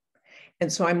situ?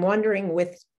 And so I'm wondering,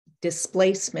 with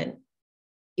displacement,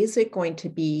 is it going to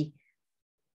be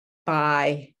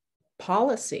by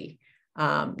policy,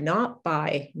 not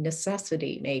by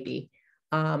necessity, maybe,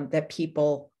 that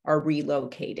people are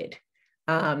relocated?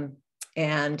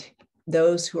 And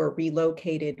those who are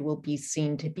relocated will be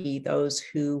seen to be those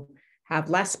who have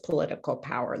less political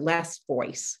power, less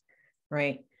voice,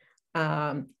 right?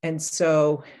 And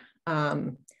so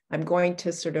I'm going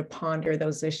to sort of ponder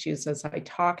those issues as I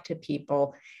talk to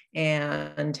people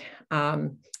and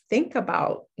think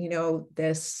about, you know,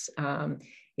 this.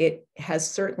 It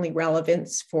has certainly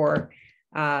relevance for,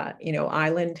 you know,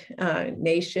 island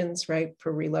nations, right,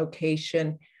 for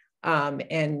relocation,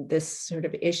 and this sort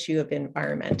of issue of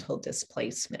environmental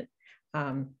displacement.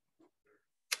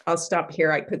 I'll stop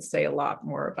here. I could say a lot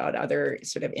more about other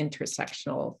sort of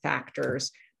intersectional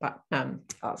factors, but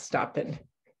I'll stop and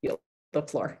yield the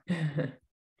floor.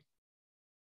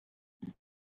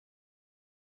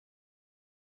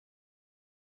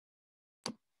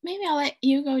 Maybe I'll let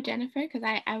you go, Jennifer, because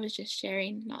I was just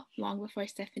sharing not long before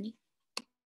Stephanie.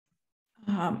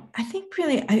 I think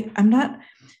really, I'm not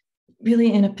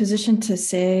really in a position to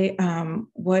say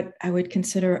what I would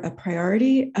consider a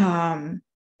priority. I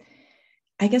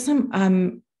guess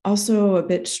I'm also a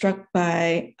bit struck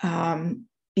by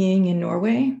being in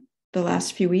Norway the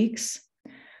last few weeks,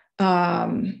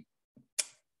 and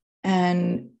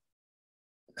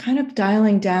kind of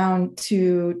dialing down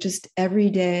to just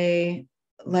everyday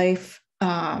life,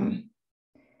 and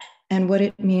what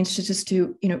it means to just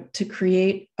do, you know, to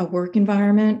create a work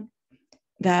environment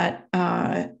that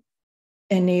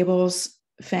enables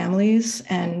families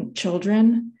and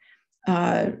children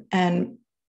and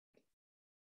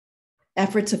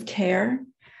efforts of care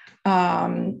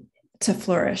to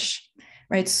flourish,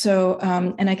 right? So,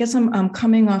 and I guess I'm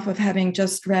coming off of having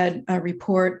just read a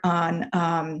report on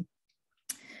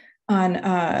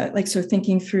like, so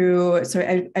thinking through,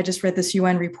 so I just read this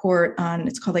UN report on,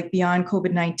 it's called like Beyond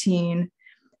COVID-19,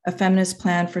 a feminist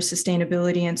plan for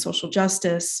sustainability and social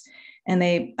justice. And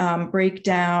they break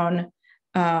down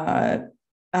the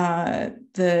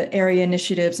area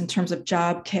initiatives in terms of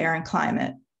job, care, and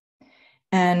climate.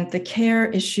 And the care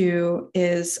issue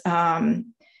is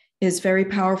very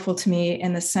powerful to me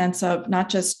in the sense of not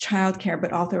just childcare,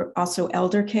 but also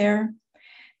elder care,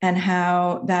 and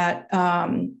how that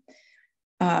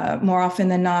more often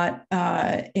than not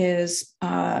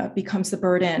becomes the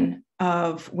burden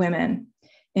of women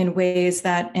in ways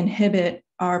that inhibit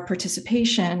our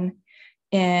participation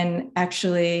in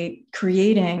actually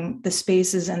creating the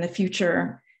spaces and the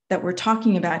future that we're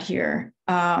talking about here,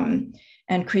 and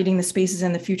creating the spaces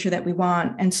in the future that we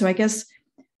want. And so I guess,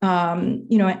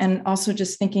 you know, and also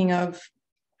just thinking of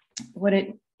what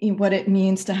it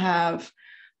means to have,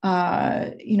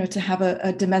 you know, to have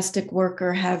a domestic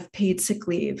worker have paid sick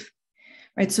leave,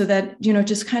 right? So that, you know,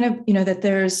 just kind of, you know,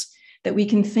 that we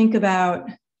can think about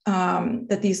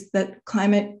that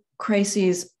climate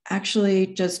crises actually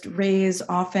just raise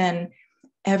often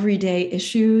everyday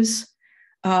issues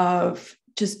of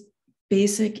just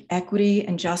basic equity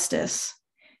and justice,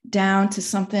 down to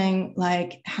something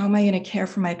like, how am I going to care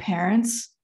for my parents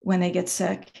when they get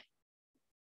sick?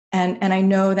 And I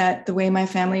know that the way my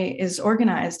family is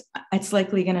organized, it's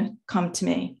likely going to come to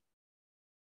me.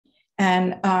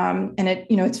 And it,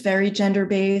 you know, it's very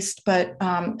gender-based, but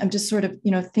I'm just sort of,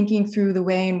 you know, thinking through the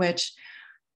way in which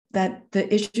that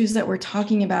the issues that we're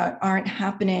talking about aren't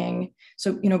happening.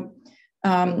 So, you know,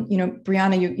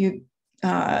 Brianna,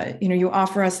 you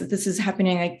offer us that this is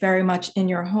happening like very much in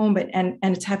your home, but and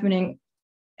it's happening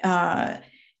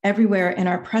everywhere in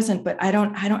our present. But I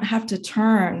don't have to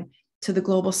turn to the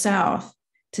global South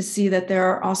to see that there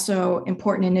are also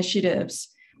important initiatives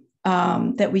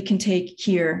that we can take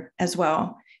here as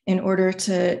well. in order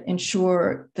to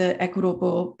ensure the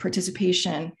equitable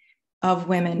participation of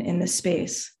women in this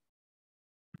space?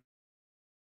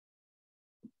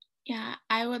 Yeah,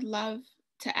 I would love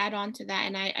to add on to that.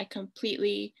 And I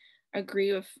completely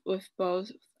agree with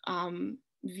both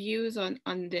views on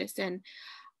this. And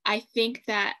I think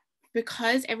that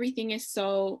because everything is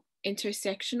so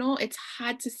intersectional, it's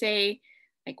hard to say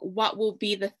like what will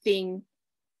be the thing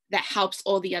that helps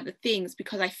all the other things,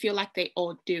 because I feel like they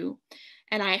all do.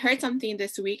 And I heard something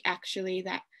this week actually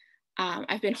that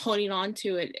I've been holding on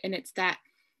to it, and it's that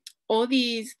all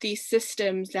these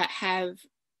systems that have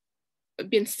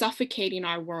been suffocating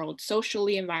our world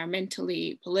socially,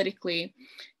 environmentally, politically,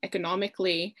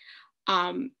 economically,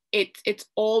 it's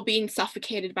all being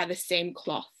suffocated by the same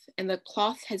cloth. And the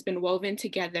cloth has been woven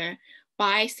together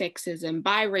by sexism,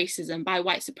 by racism, by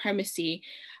white supremacy,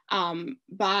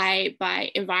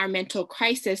 by environmental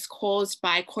crisis caused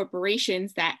by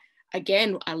corporations that,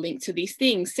 again, are linked to these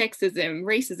things: sexism,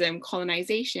 racism,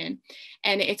 colonization.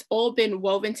 And it's all been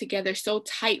woven together so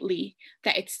tightly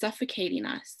that it's suffocating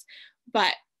us.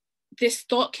 But this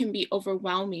thought can be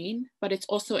overwhelming, but it's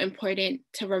also important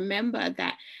to remember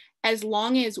that as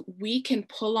long as we can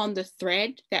pull on the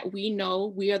thread that we know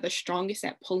we are the strongest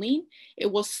at pulling,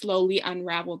 it will slowly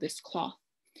unravel this cloth.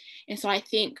 And so I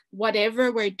think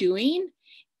whatever we're doing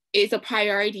is a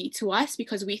priority to us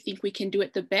because we think we can do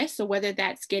it the best. So whether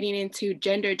that's getting into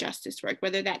gender justice work,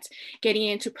 whether that's getting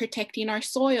into protecting our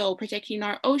soil, protecting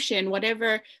our ocean,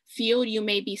 whatever field you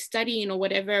may be studying or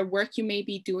whatever work you may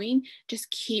be doing,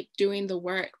 just keep doing the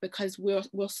work, because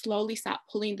we'll slowly start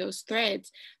pulling those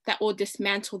threads that will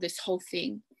dismantle this whole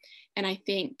thing. And I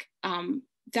think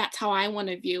that's how I want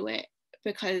to view it,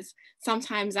 because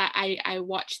sometimes I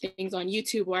watch things on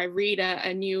YouTube or I read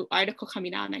a new article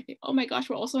coming out and I think, oh my gosh,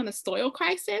 we're also in a soil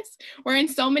crisis. We're in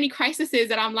so many crises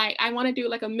that I'm like, I want to do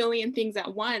like a million things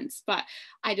at once, but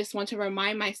I just want to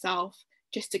remind myself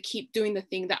just to keep doing the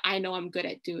thing that I know I'm good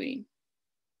at doing.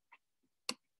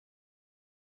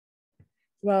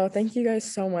 Well, thank you guys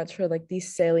so much for like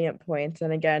these salient points.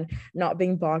 And again, not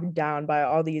being bogged down by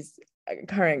all these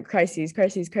current crises,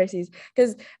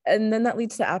 because and then that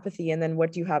leads to apathy. And then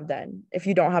what do you have then if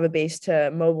you don't have a base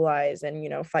to mobilize and, you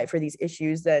know, fight for these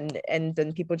issues? Then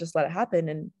people just let it happen,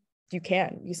 and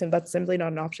that's simply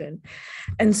not an option.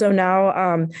 And so now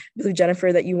I believe,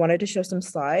 Jennifer, that you wanted to show some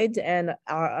slides, and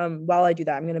while I do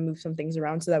that, I'm going to move some things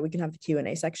around so that we can have the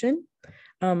Q&A section.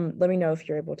 Let me know if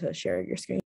you're able to share your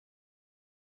screen.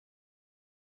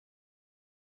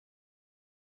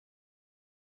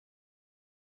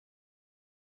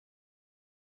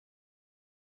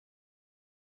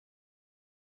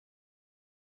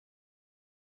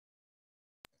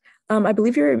 I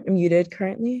believe you're muted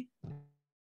currently.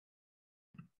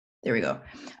 There we go.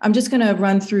 I'm just going to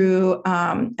run through,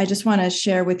 I just want to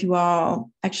share with you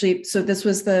all, actually, so this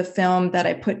was the film that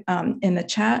I put in the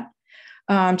chat,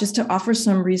 just to offer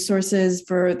some resources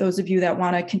for those of you that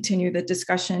want to continue the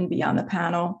discussion beyond the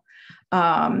panel,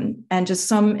 and just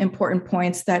some important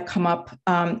points that come up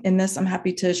in this. I'm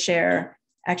happy to share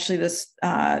actually this,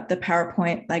 the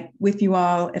PowerPoint, like with you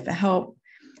all if it helps.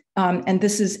 And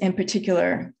this is in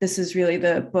particular, this is really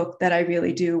the book that I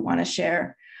really do want to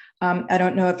share. I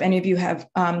don't know if any of you have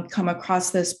come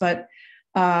across this, but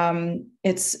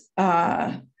it's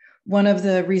one of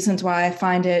the reasons why I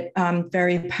find it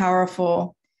very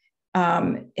powerful.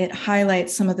 It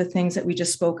highlights some of the things that we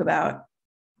just spoke about,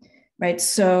 right?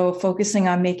 So focusing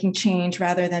on making change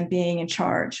rather than being in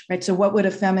charge, right? So what would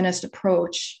a feminist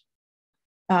approach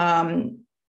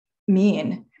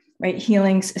mean? Right,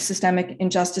 healing systemic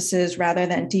injustices rather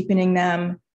than deepening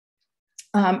them,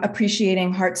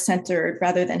 appreciating heart-centered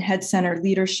rather than head-centered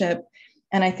leadership.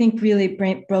 And I think really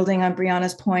building on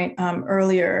Brianna's point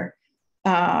earlier,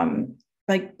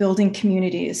 like building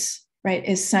communities, right,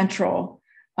 is central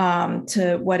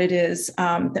to what it is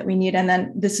that we need. And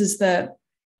then this is the,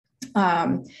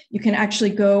 you can actually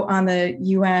go on the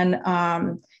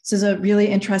UN. This is a really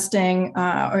interesting,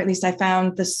 or at least I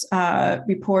found this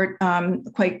report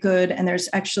quite good. And there's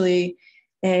actually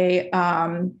a,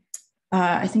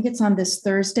 I think it's on this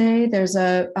Thursday, there's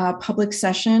a public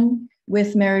session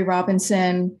with Mary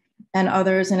Robinson and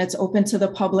others, and it's open to the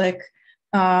public.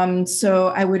 So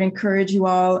I would encourage you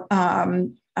all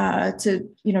to,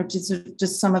 you know,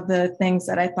 just some of the things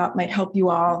that I thought might help you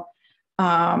all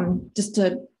just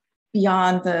to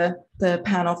beyond the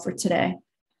panel for today.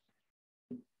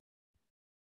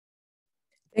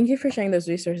 Thank you for sharing those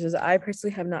resources. I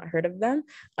personally have not heard of them,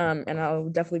 and I'll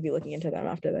definitely be looking into them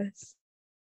after this.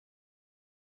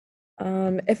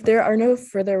 If there are no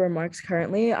further remarks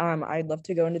currently, I'd love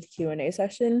to go into the Q&A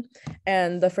session.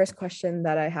 And the first question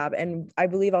that I have, and I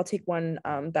believe I'll take one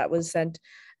that was sent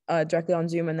directly on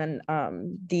Zoom, and then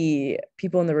the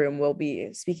people in the room will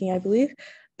be speaking, I believe.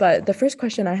 But the first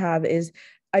question I have is,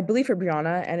 I believe for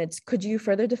Brianna, and it's, could you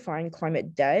further define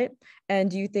climate debt? And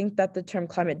do you think that the term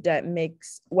climate debt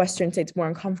makes Western states more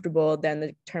uncomfortable than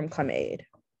the term climate aid?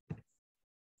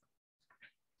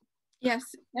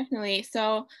 Yes, definitely.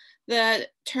 So the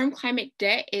term climate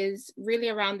debt is really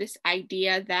around this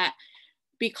idea that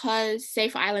because, say,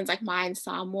 for islands like mine,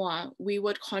 Samoa, we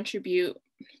would contribute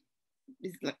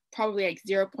probably like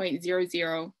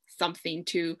 0.00 something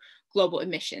to global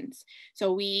emissions.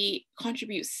 So we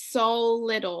contribute so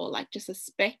little, like just a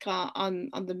speck on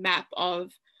the map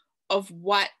of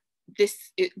what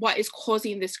is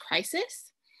causing this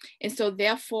crisis. And so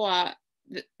therefore,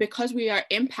 because we are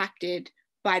impacted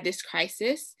by this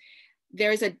crisis,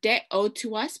 there is a debt owed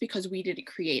to us because we didn't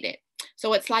create it.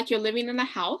 So it's like you're living in a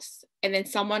house and then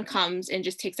someone comes and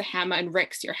just takes a hammer and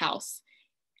wrecks your house.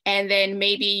 And then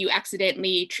maybe you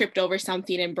accidentally tripped over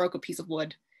something and broke a piece of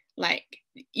wood. Like,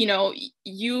 you know,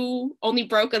 you only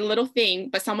broke a little thing,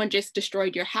 but someone just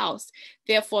destroyed your house.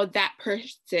 Therefore, that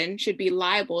person should be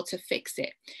liable to fix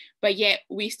it. But yet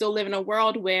we still live in a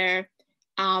world where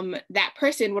that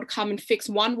person would come and fix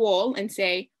one wall and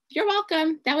say, "You're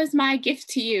welcome. That was my gift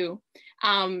to you."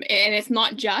 And it's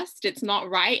not just, it's not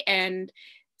right. And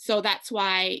so that's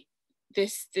why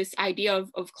this idea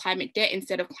of climate debt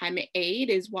instead of climate aid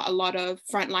is what a lot of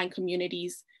frontline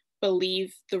communities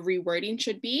believe the rewording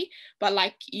should be. But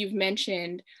like you've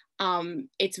mentioned,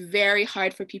 it's very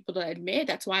hard for people to admit.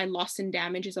 That's why loss and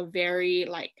damage is a very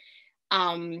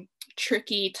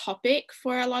tricky topic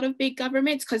for a lot of big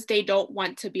governments, because they don't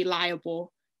want to be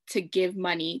liable to give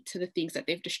money to the things that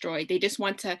they've destroyed. They just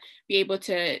want to be able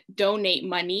to donate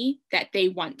money that they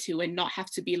want to and not have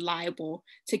to be liable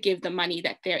to give the money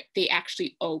that they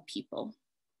actually owe people.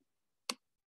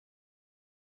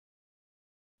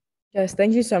 Yes,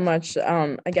 thank you so much.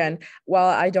 Again, while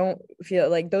I don't feel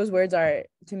like those words are,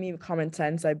 to me, common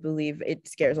sense, I believe it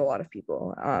scares a lot of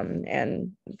people,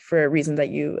 and for reasons that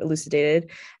you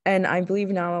elucidated. And I believe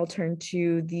now I'll turn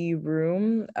to the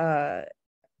room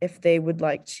if they would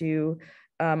like to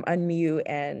unmute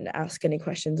and ask any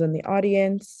questions in the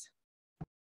audience.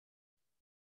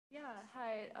 Yeah,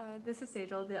 hi, this is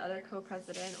Sejal, the other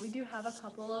co-president. We do have a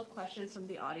couple of questions from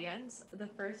the audience. The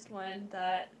first one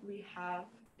that we have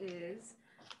is,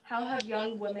 how have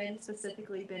young women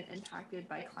specifically been impacted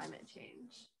by climate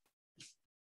change?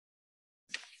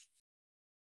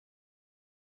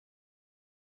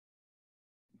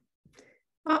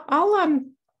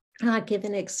 I'll give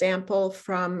an example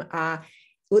from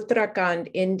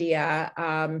Uttarakhand, India,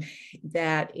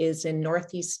 that is in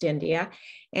Northeast India.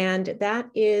 And that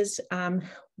is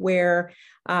where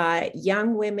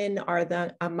young women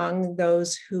are among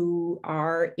those who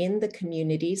are in the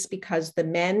communities, because the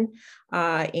men,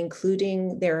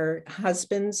 including their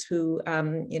husbands who,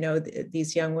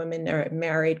 these young women are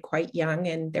married quite young,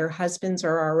 and their husbands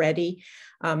are already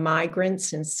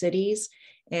migrants in cities.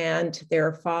 And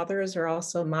their fathers are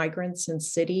also migrants in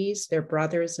cities, their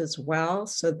brothers as well.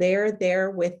 So they're there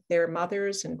with their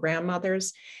mothers and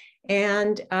grandmothers.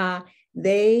 And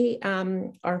they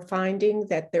are finding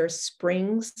that their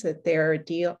springs that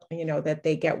that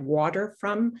they get water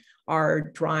from are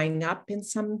drying up in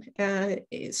some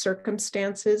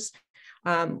circumstances.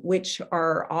 Which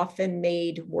are often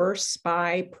made worse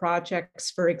by projects,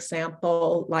 for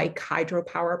example, like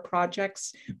hydropower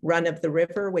projects, run of the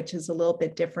river, which is a little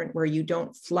bit different, where you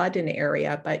don't flood an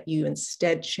area, but you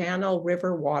instead channel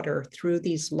river water through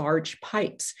these large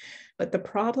pipes. But the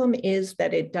problem is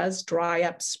that it does dry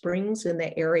up springs in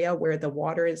the area where the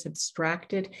water is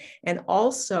abstracted. And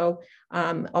also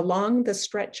along the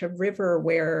stretch of river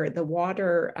where the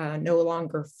water no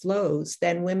longer flows,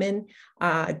 then women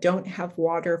don't have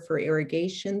water for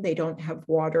irrigation. They don't have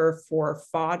water for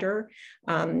fodder,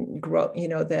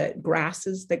 the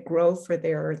grasses that grow for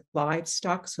their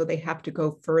livestock. So they have to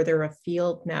go further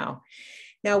afield now.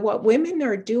 Now, what women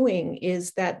are doing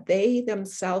is that they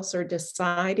themselves are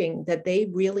deciding that they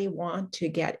really want to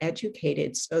get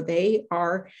educated. So they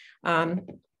are,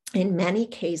 in many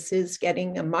cases,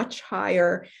 getting a much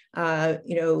higher,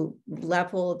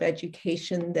 level of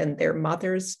education than their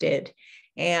mothers did.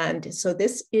 And so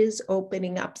this is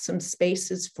opening up some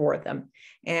spaces for them.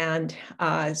 And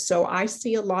so I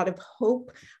see a lot of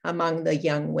hope among the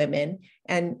young women.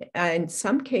 And in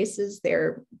some cases,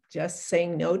 they're just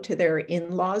saying no to their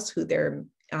in-laws who they're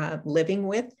living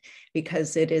with,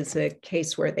 because it is a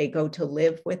case where they go to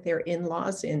live with their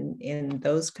in-laws in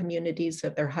those communities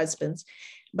of their husbands.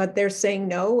 But they're saying,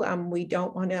 no, we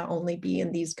don't want to only be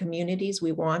in these communities.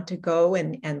 We want to go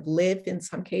and live, in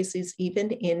some cases,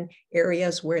 even in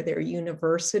areas where there are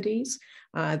universities,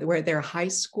 where there are high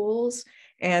schools.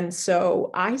 And so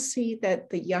I see that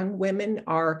the young women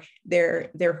are, their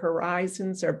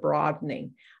horizons are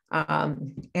broadening.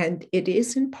 And it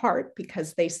is in part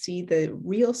because they see the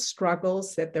real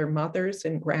struggles that their mothers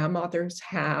and grandmothers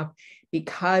have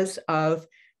because of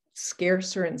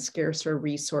scarcer and scarcer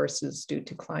resources due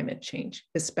to climate change,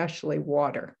 especially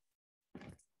water.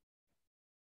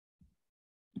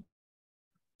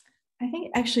 I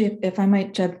think actually, if I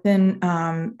might jump in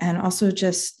and also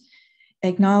just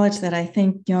acknowledge that I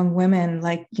think young women,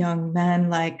 like young men,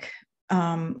 like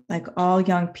all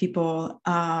young people,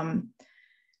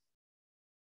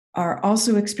 are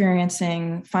also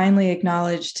experiencing, finally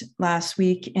acknowledged last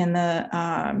week in the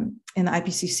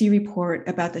IPCC report,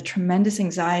 about the tremendous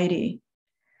anxiety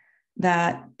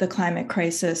that the climate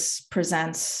crisis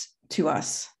presents to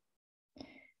us.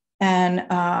 And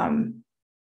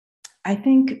I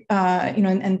think,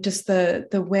 and just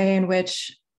the way in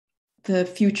which the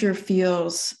future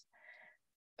feels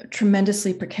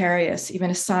tremendously precarious,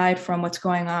 even aside from what's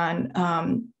going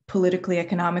on politically,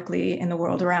 economically in the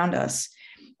world around us.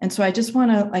 And so I just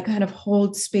want to kind of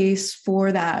hold space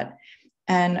for that,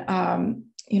 and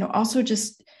also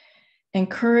just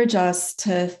encourage us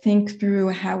to think through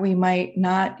how we might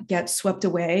not get swept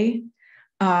away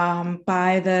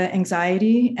by the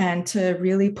anxiety, and to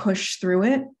really push through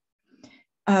it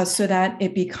so that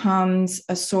it becomes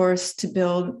a source to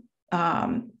build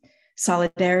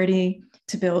solidarity,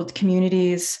 to build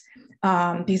communities.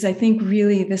 Because I think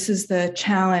really this is the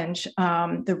challenge,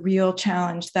 the real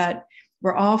challenge that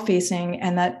we're all facing,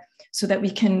 and that so that we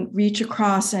can reach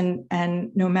across and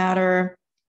no matter,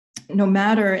 and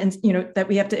that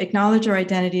we have to acknowledge our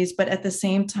identities, but at the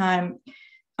same time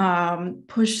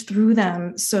push through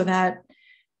them so that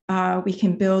we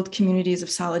can build communities of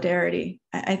solidarity.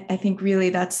 I think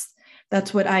really that's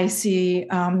what I see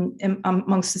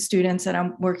amongst the students that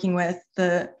I'm working with.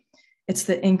 It's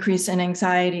the increase in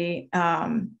anxiety.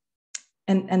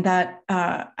 And that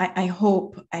I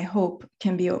hope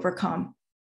can be overcome.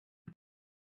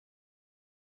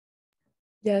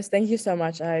 Yes, thank you so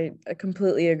much. I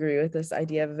completely agree with this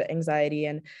idea of anxiety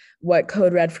and what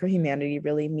Code Red for Humanity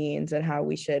really means, and how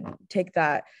we should take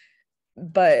that,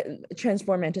 but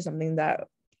transform it into something that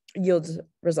yields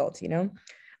results,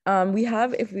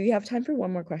 if we have time for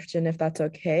one more question, if that's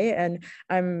okay. And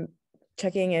I'm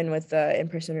checking in with the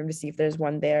in-person room to see if there's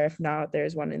one there. If not,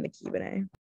 there's one in the Q&A.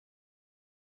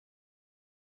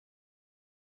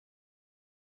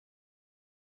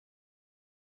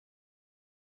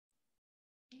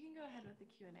 Go ahead with the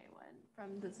Q&A one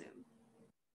from the Zoom.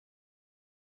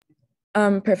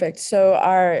 Perfect. So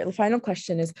our final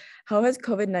question is, how has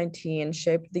COVID-19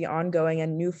 shaped the ongoing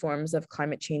and new forms of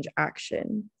climate change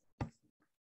action?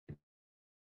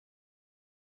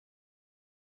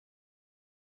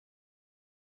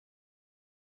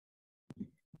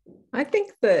 I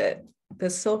think the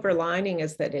silver lining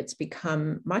is that it's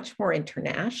become much more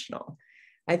international.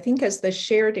 I think as the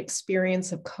shared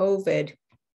experience of COVID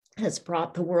has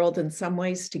brought the world in some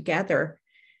ways together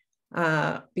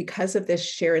because of this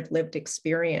shared lived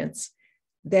experience,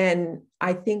 then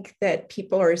I think that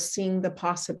people are seeing the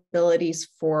possibilities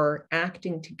for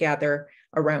acting together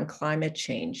around climate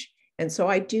change. And so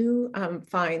I do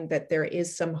find that there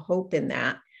is some hope in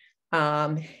that.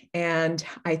 And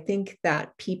I think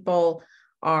that people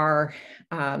are,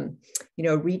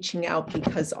 reaching out,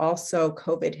 because also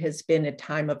COVID has been a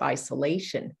time of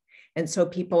isolation. And so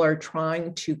people are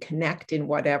trying to connect in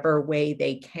whatever way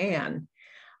they can.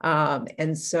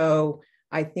 And so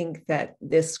I think that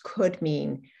this could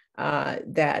mean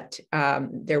that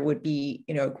there would be,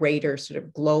 greater sort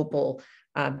of global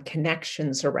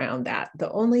connections around that.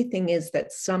 The only thing is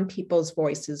that some people's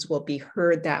voices will be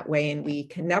heard that way, and we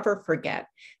can never forget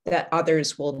that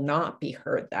others will not be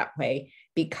heard that way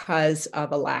because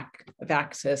of a lack of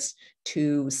access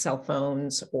to cell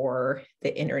phones or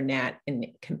the internet and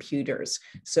computers.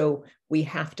 So we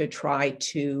have to try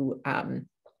to,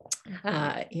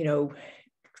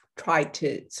 try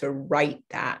to sort of right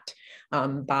that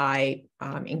by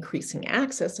increasing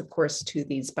access, of course, to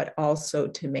these, but also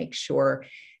to make sure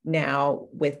now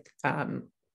with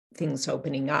things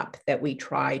opening up that we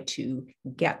try to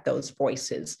get those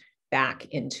voices back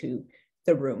into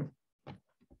the room.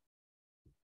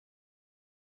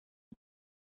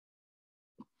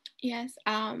 Yes,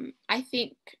 I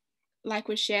think like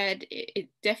was shared,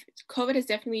 COVID has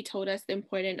definitely told us the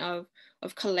importance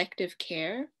of collective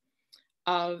care,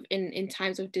 of in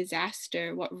times of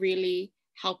disaster. What really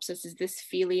helps us is this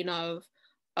feeling of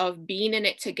being in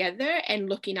it together and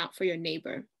looking out for your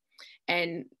neighbor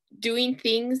and doing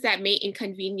things that may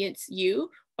inconvenience you,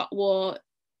 but will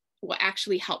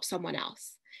actually help someone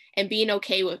else, and being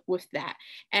okay with that.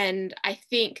 And I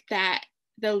think that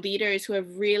the leaders who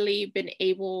have really been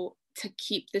able to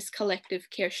keep this collective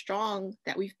care strong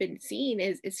that we've been seeing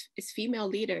is female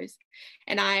leaders.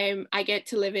 And I get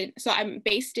to live in, so I'm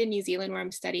based in New Zealand where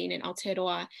I'm studying in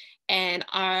Aotearoa, and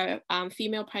our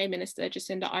female Prime Minister,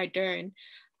 Jacinda Ardern,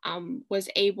 was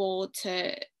able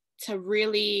to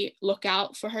really look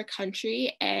out for her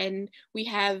country. And we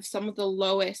have some of the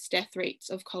lowest death rates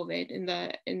of COVID in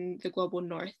the global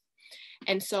north.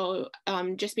 And so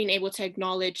just being able to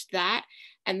acknowledge that,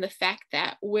 and the fact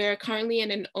that we're currently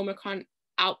in an Omicron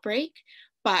outbreak,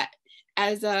 but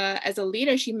as a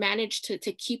leader, she managed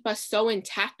to keep us so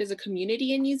intact as a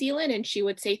community in New Zealand. And she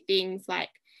would say things like,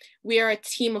 we are a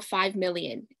team of 5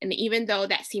 million. And even though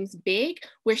that seems big,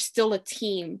 we're still a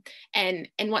team. And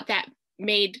what that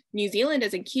made New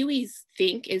Zealanders and Kiwis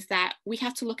think is that we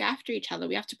have to look after each other,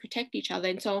 we have to protect each other.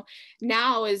 And so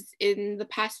now, is in the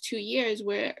past 2 years,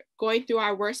 we're going through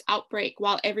our worst outbreak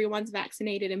while everyone's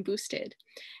vaccinated and boosted.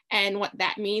 And what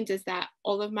that means is that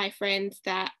all of my friends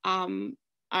that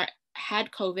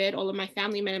had COVID, all of my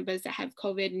family members that have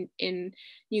COVID in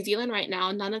New Zealand right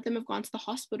now, none of them have gone to the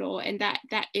hospital. And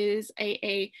that is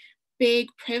a big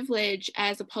privilege,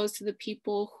 as opposed to the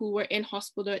people who were in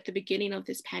hospital at the beginning of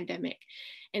this pandemic.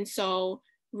 And so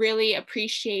really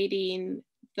appreciating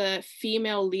the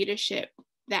female leadership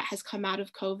that has come out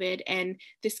of COVID, and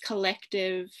this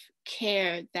collective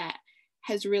care that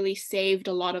has really saved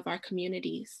a lot of our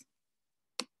communities.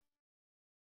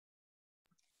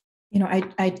 You know,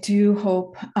 I do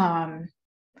hope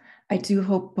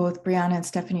both Brianna and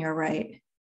Stephanie are right.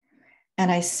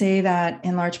 And I say that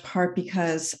in large part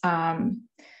because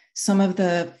some of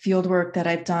the field work that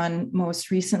I've done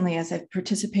most recently, as I've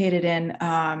participated in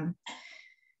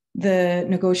the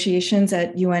negotiations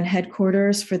at UN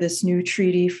headquarters for this new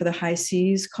treaty for the high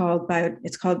seas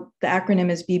the acronym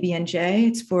is BBNJ.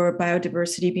 It's for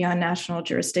Biodiversity Beyond National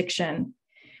Jurisdiction.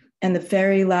 And the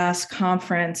very last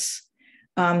conference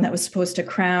that was supposed to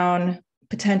crown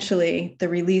potentially the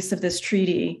release of this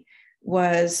treaty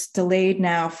was delayed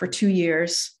now for 2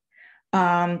 years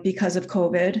because of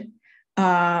COVID.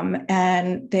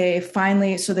 And they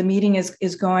finally, so the meeting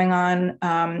is going on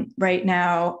right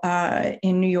now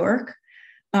in New York.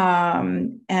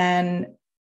 And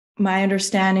my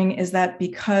understanding is that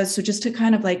so just to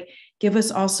kind of like give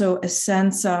us also a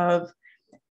sense of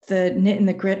the knit and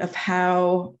the grit of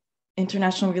how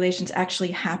international relations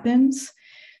actually happens.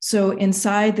 So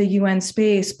inside the UN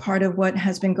space, part of what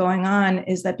has been going on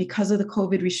is that because of the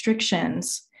COVID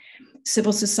restrictions,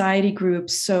 civil society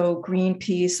groups, so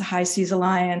Greenpeace, High Seas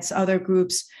Alliance, other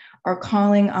groups are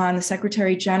calling on the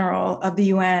Secretary General of the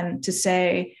UN to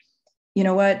say, you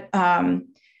know what,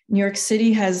 New York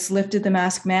City has lifted the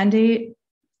mask mandate,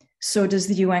 so does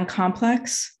the UN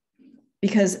complex,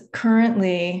 because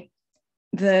currently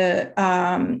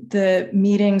the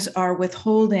meetings are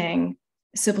withholding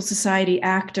civil society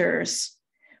actors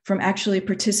from actually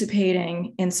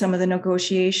participating in some of the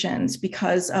negotiations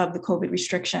because of the COVID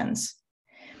restrictions.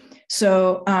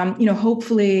 So,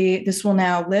 hopefully this will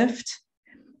now lift.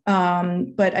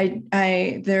 But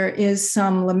there is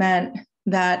some lament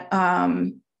that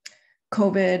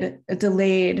COVID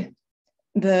delayed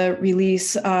the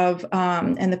release of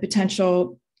and the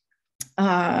potential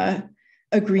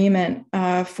agreement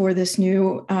for this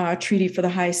new treaty for the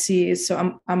high seas.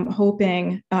 So I'm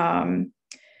hoping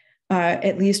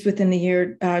at least within the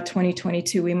year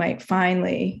 2022, we might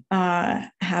finally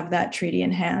have that treaty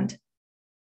in hand.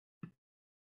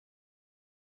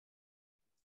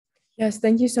 Yes,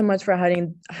 thank you so much for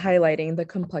highlighting the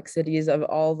complexities of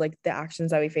all like the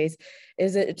actions that we face.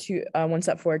 Is it one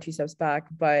step forward, 2 steps back,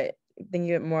 but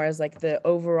thinking of it more as like the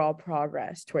overall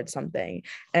progress towards something.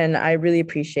 And I really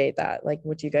appreciate that, like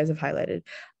what you guys have highlighted.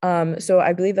 So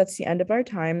I believe that's the end of our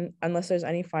time. Unless there's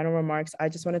any final remarks, I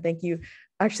just want to thank you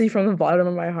actually from the bottom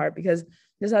of my heart, because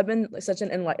this has been such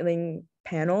an enlightening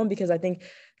panel, because I think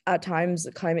at times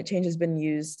climate change has been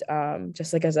used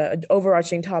just like as an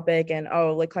overarching topic, and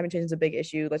like climate change is a big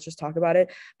issue, let's just talk about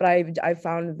it. But I've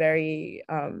found very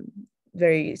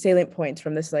salient points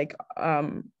from this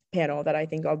panel that I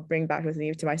think I'll bring back with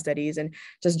me to my studies and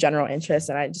just general interest.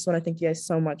 And I just want to thank you guys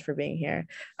so much for being here.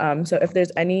 So if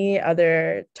there's any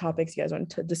other topics you guys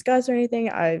want to discuss or anything,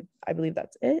 I believe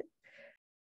that's it.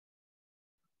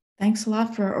 Thanks a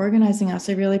lot for organizing us.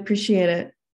 I really appreciate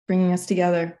it, bringing us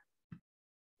together.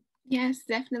 Yes,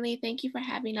 definitely. Thank you for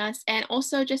having us. And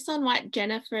also just on what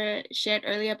Jennifer shared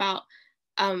earlier about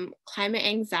climate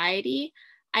anxiety,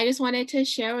 I just wanted to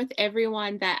share with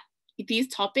everyone that these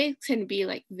topics can be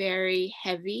like very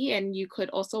heavy, and you could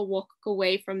also walk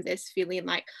away from this feeling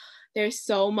like there's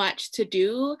so much to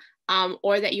do,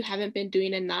 or that you haven't been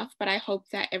doing enough. But I hope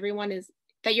that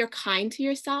that you're kind to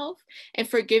yourself and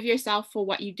forgive yourself for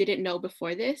what you didn't know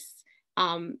before this.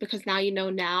 Because now you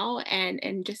know now,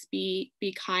 and just be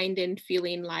kind and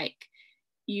feeling like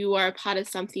you are a part of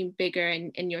something bigger,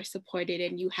 and you're supported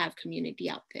and you have community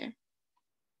out there.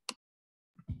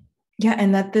 Yeah,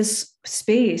 and that this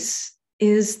space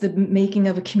is the making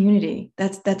of a community.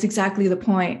 That's exactly the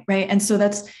point, right? And so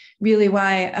that's really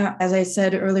why, as I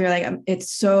said earlier, like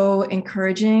it's so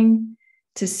encouraging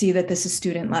to see that this is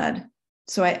student-led.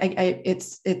 So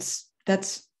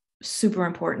that's super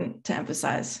important to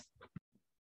emphasize.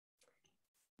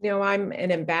 You know, I'm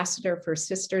an ambassador for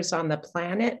Sisters on the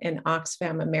Planet and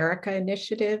Oxfam America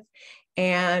initiative.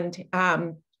 And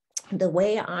the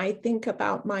way I think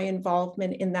about my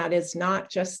involvement in that is not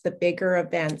just the bigger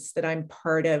events that I'm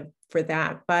part of for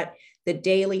that, but the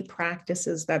daily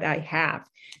practices that I have.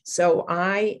 So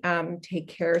I take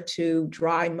care to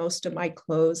dry most of my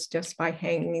clothes just by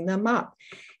hanging them up.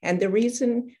 And the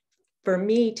reason for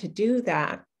me to do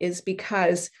that is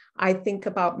because I think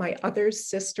about my other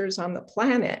sisters on the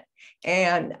planet,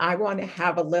 and I want to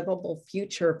have a livable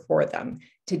future for them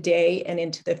today and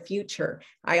into the future.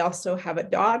 I also have a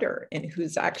daughter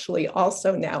who's actually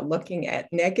also now looking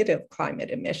at negative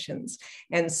climate emissions.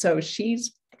 And so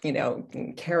she's, you know,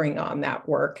 carrying on that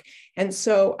work. And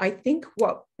so I think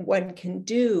what one can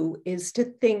do is to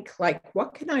think like,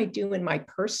 what can I do in my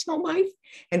personal life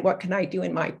and what can I do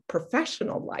in my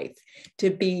professional life to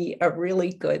be a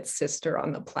really good sister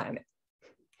on the planet?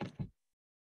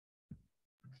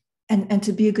 And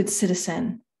to be a good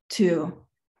citizen too,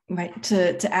 right?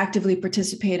 To actively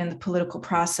participate in the political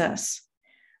process,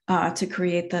 to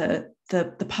create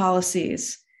the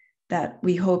policies that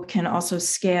we hope can also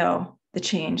scale the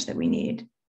change that we need.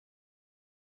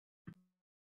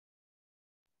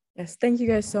 Yes, thank you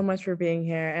guys so much for being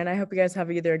here. And I hope you guys have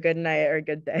either a good night or a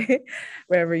good day,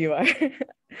 wherever you are.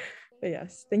 But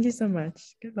yes, thank you so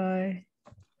much. Goodbye.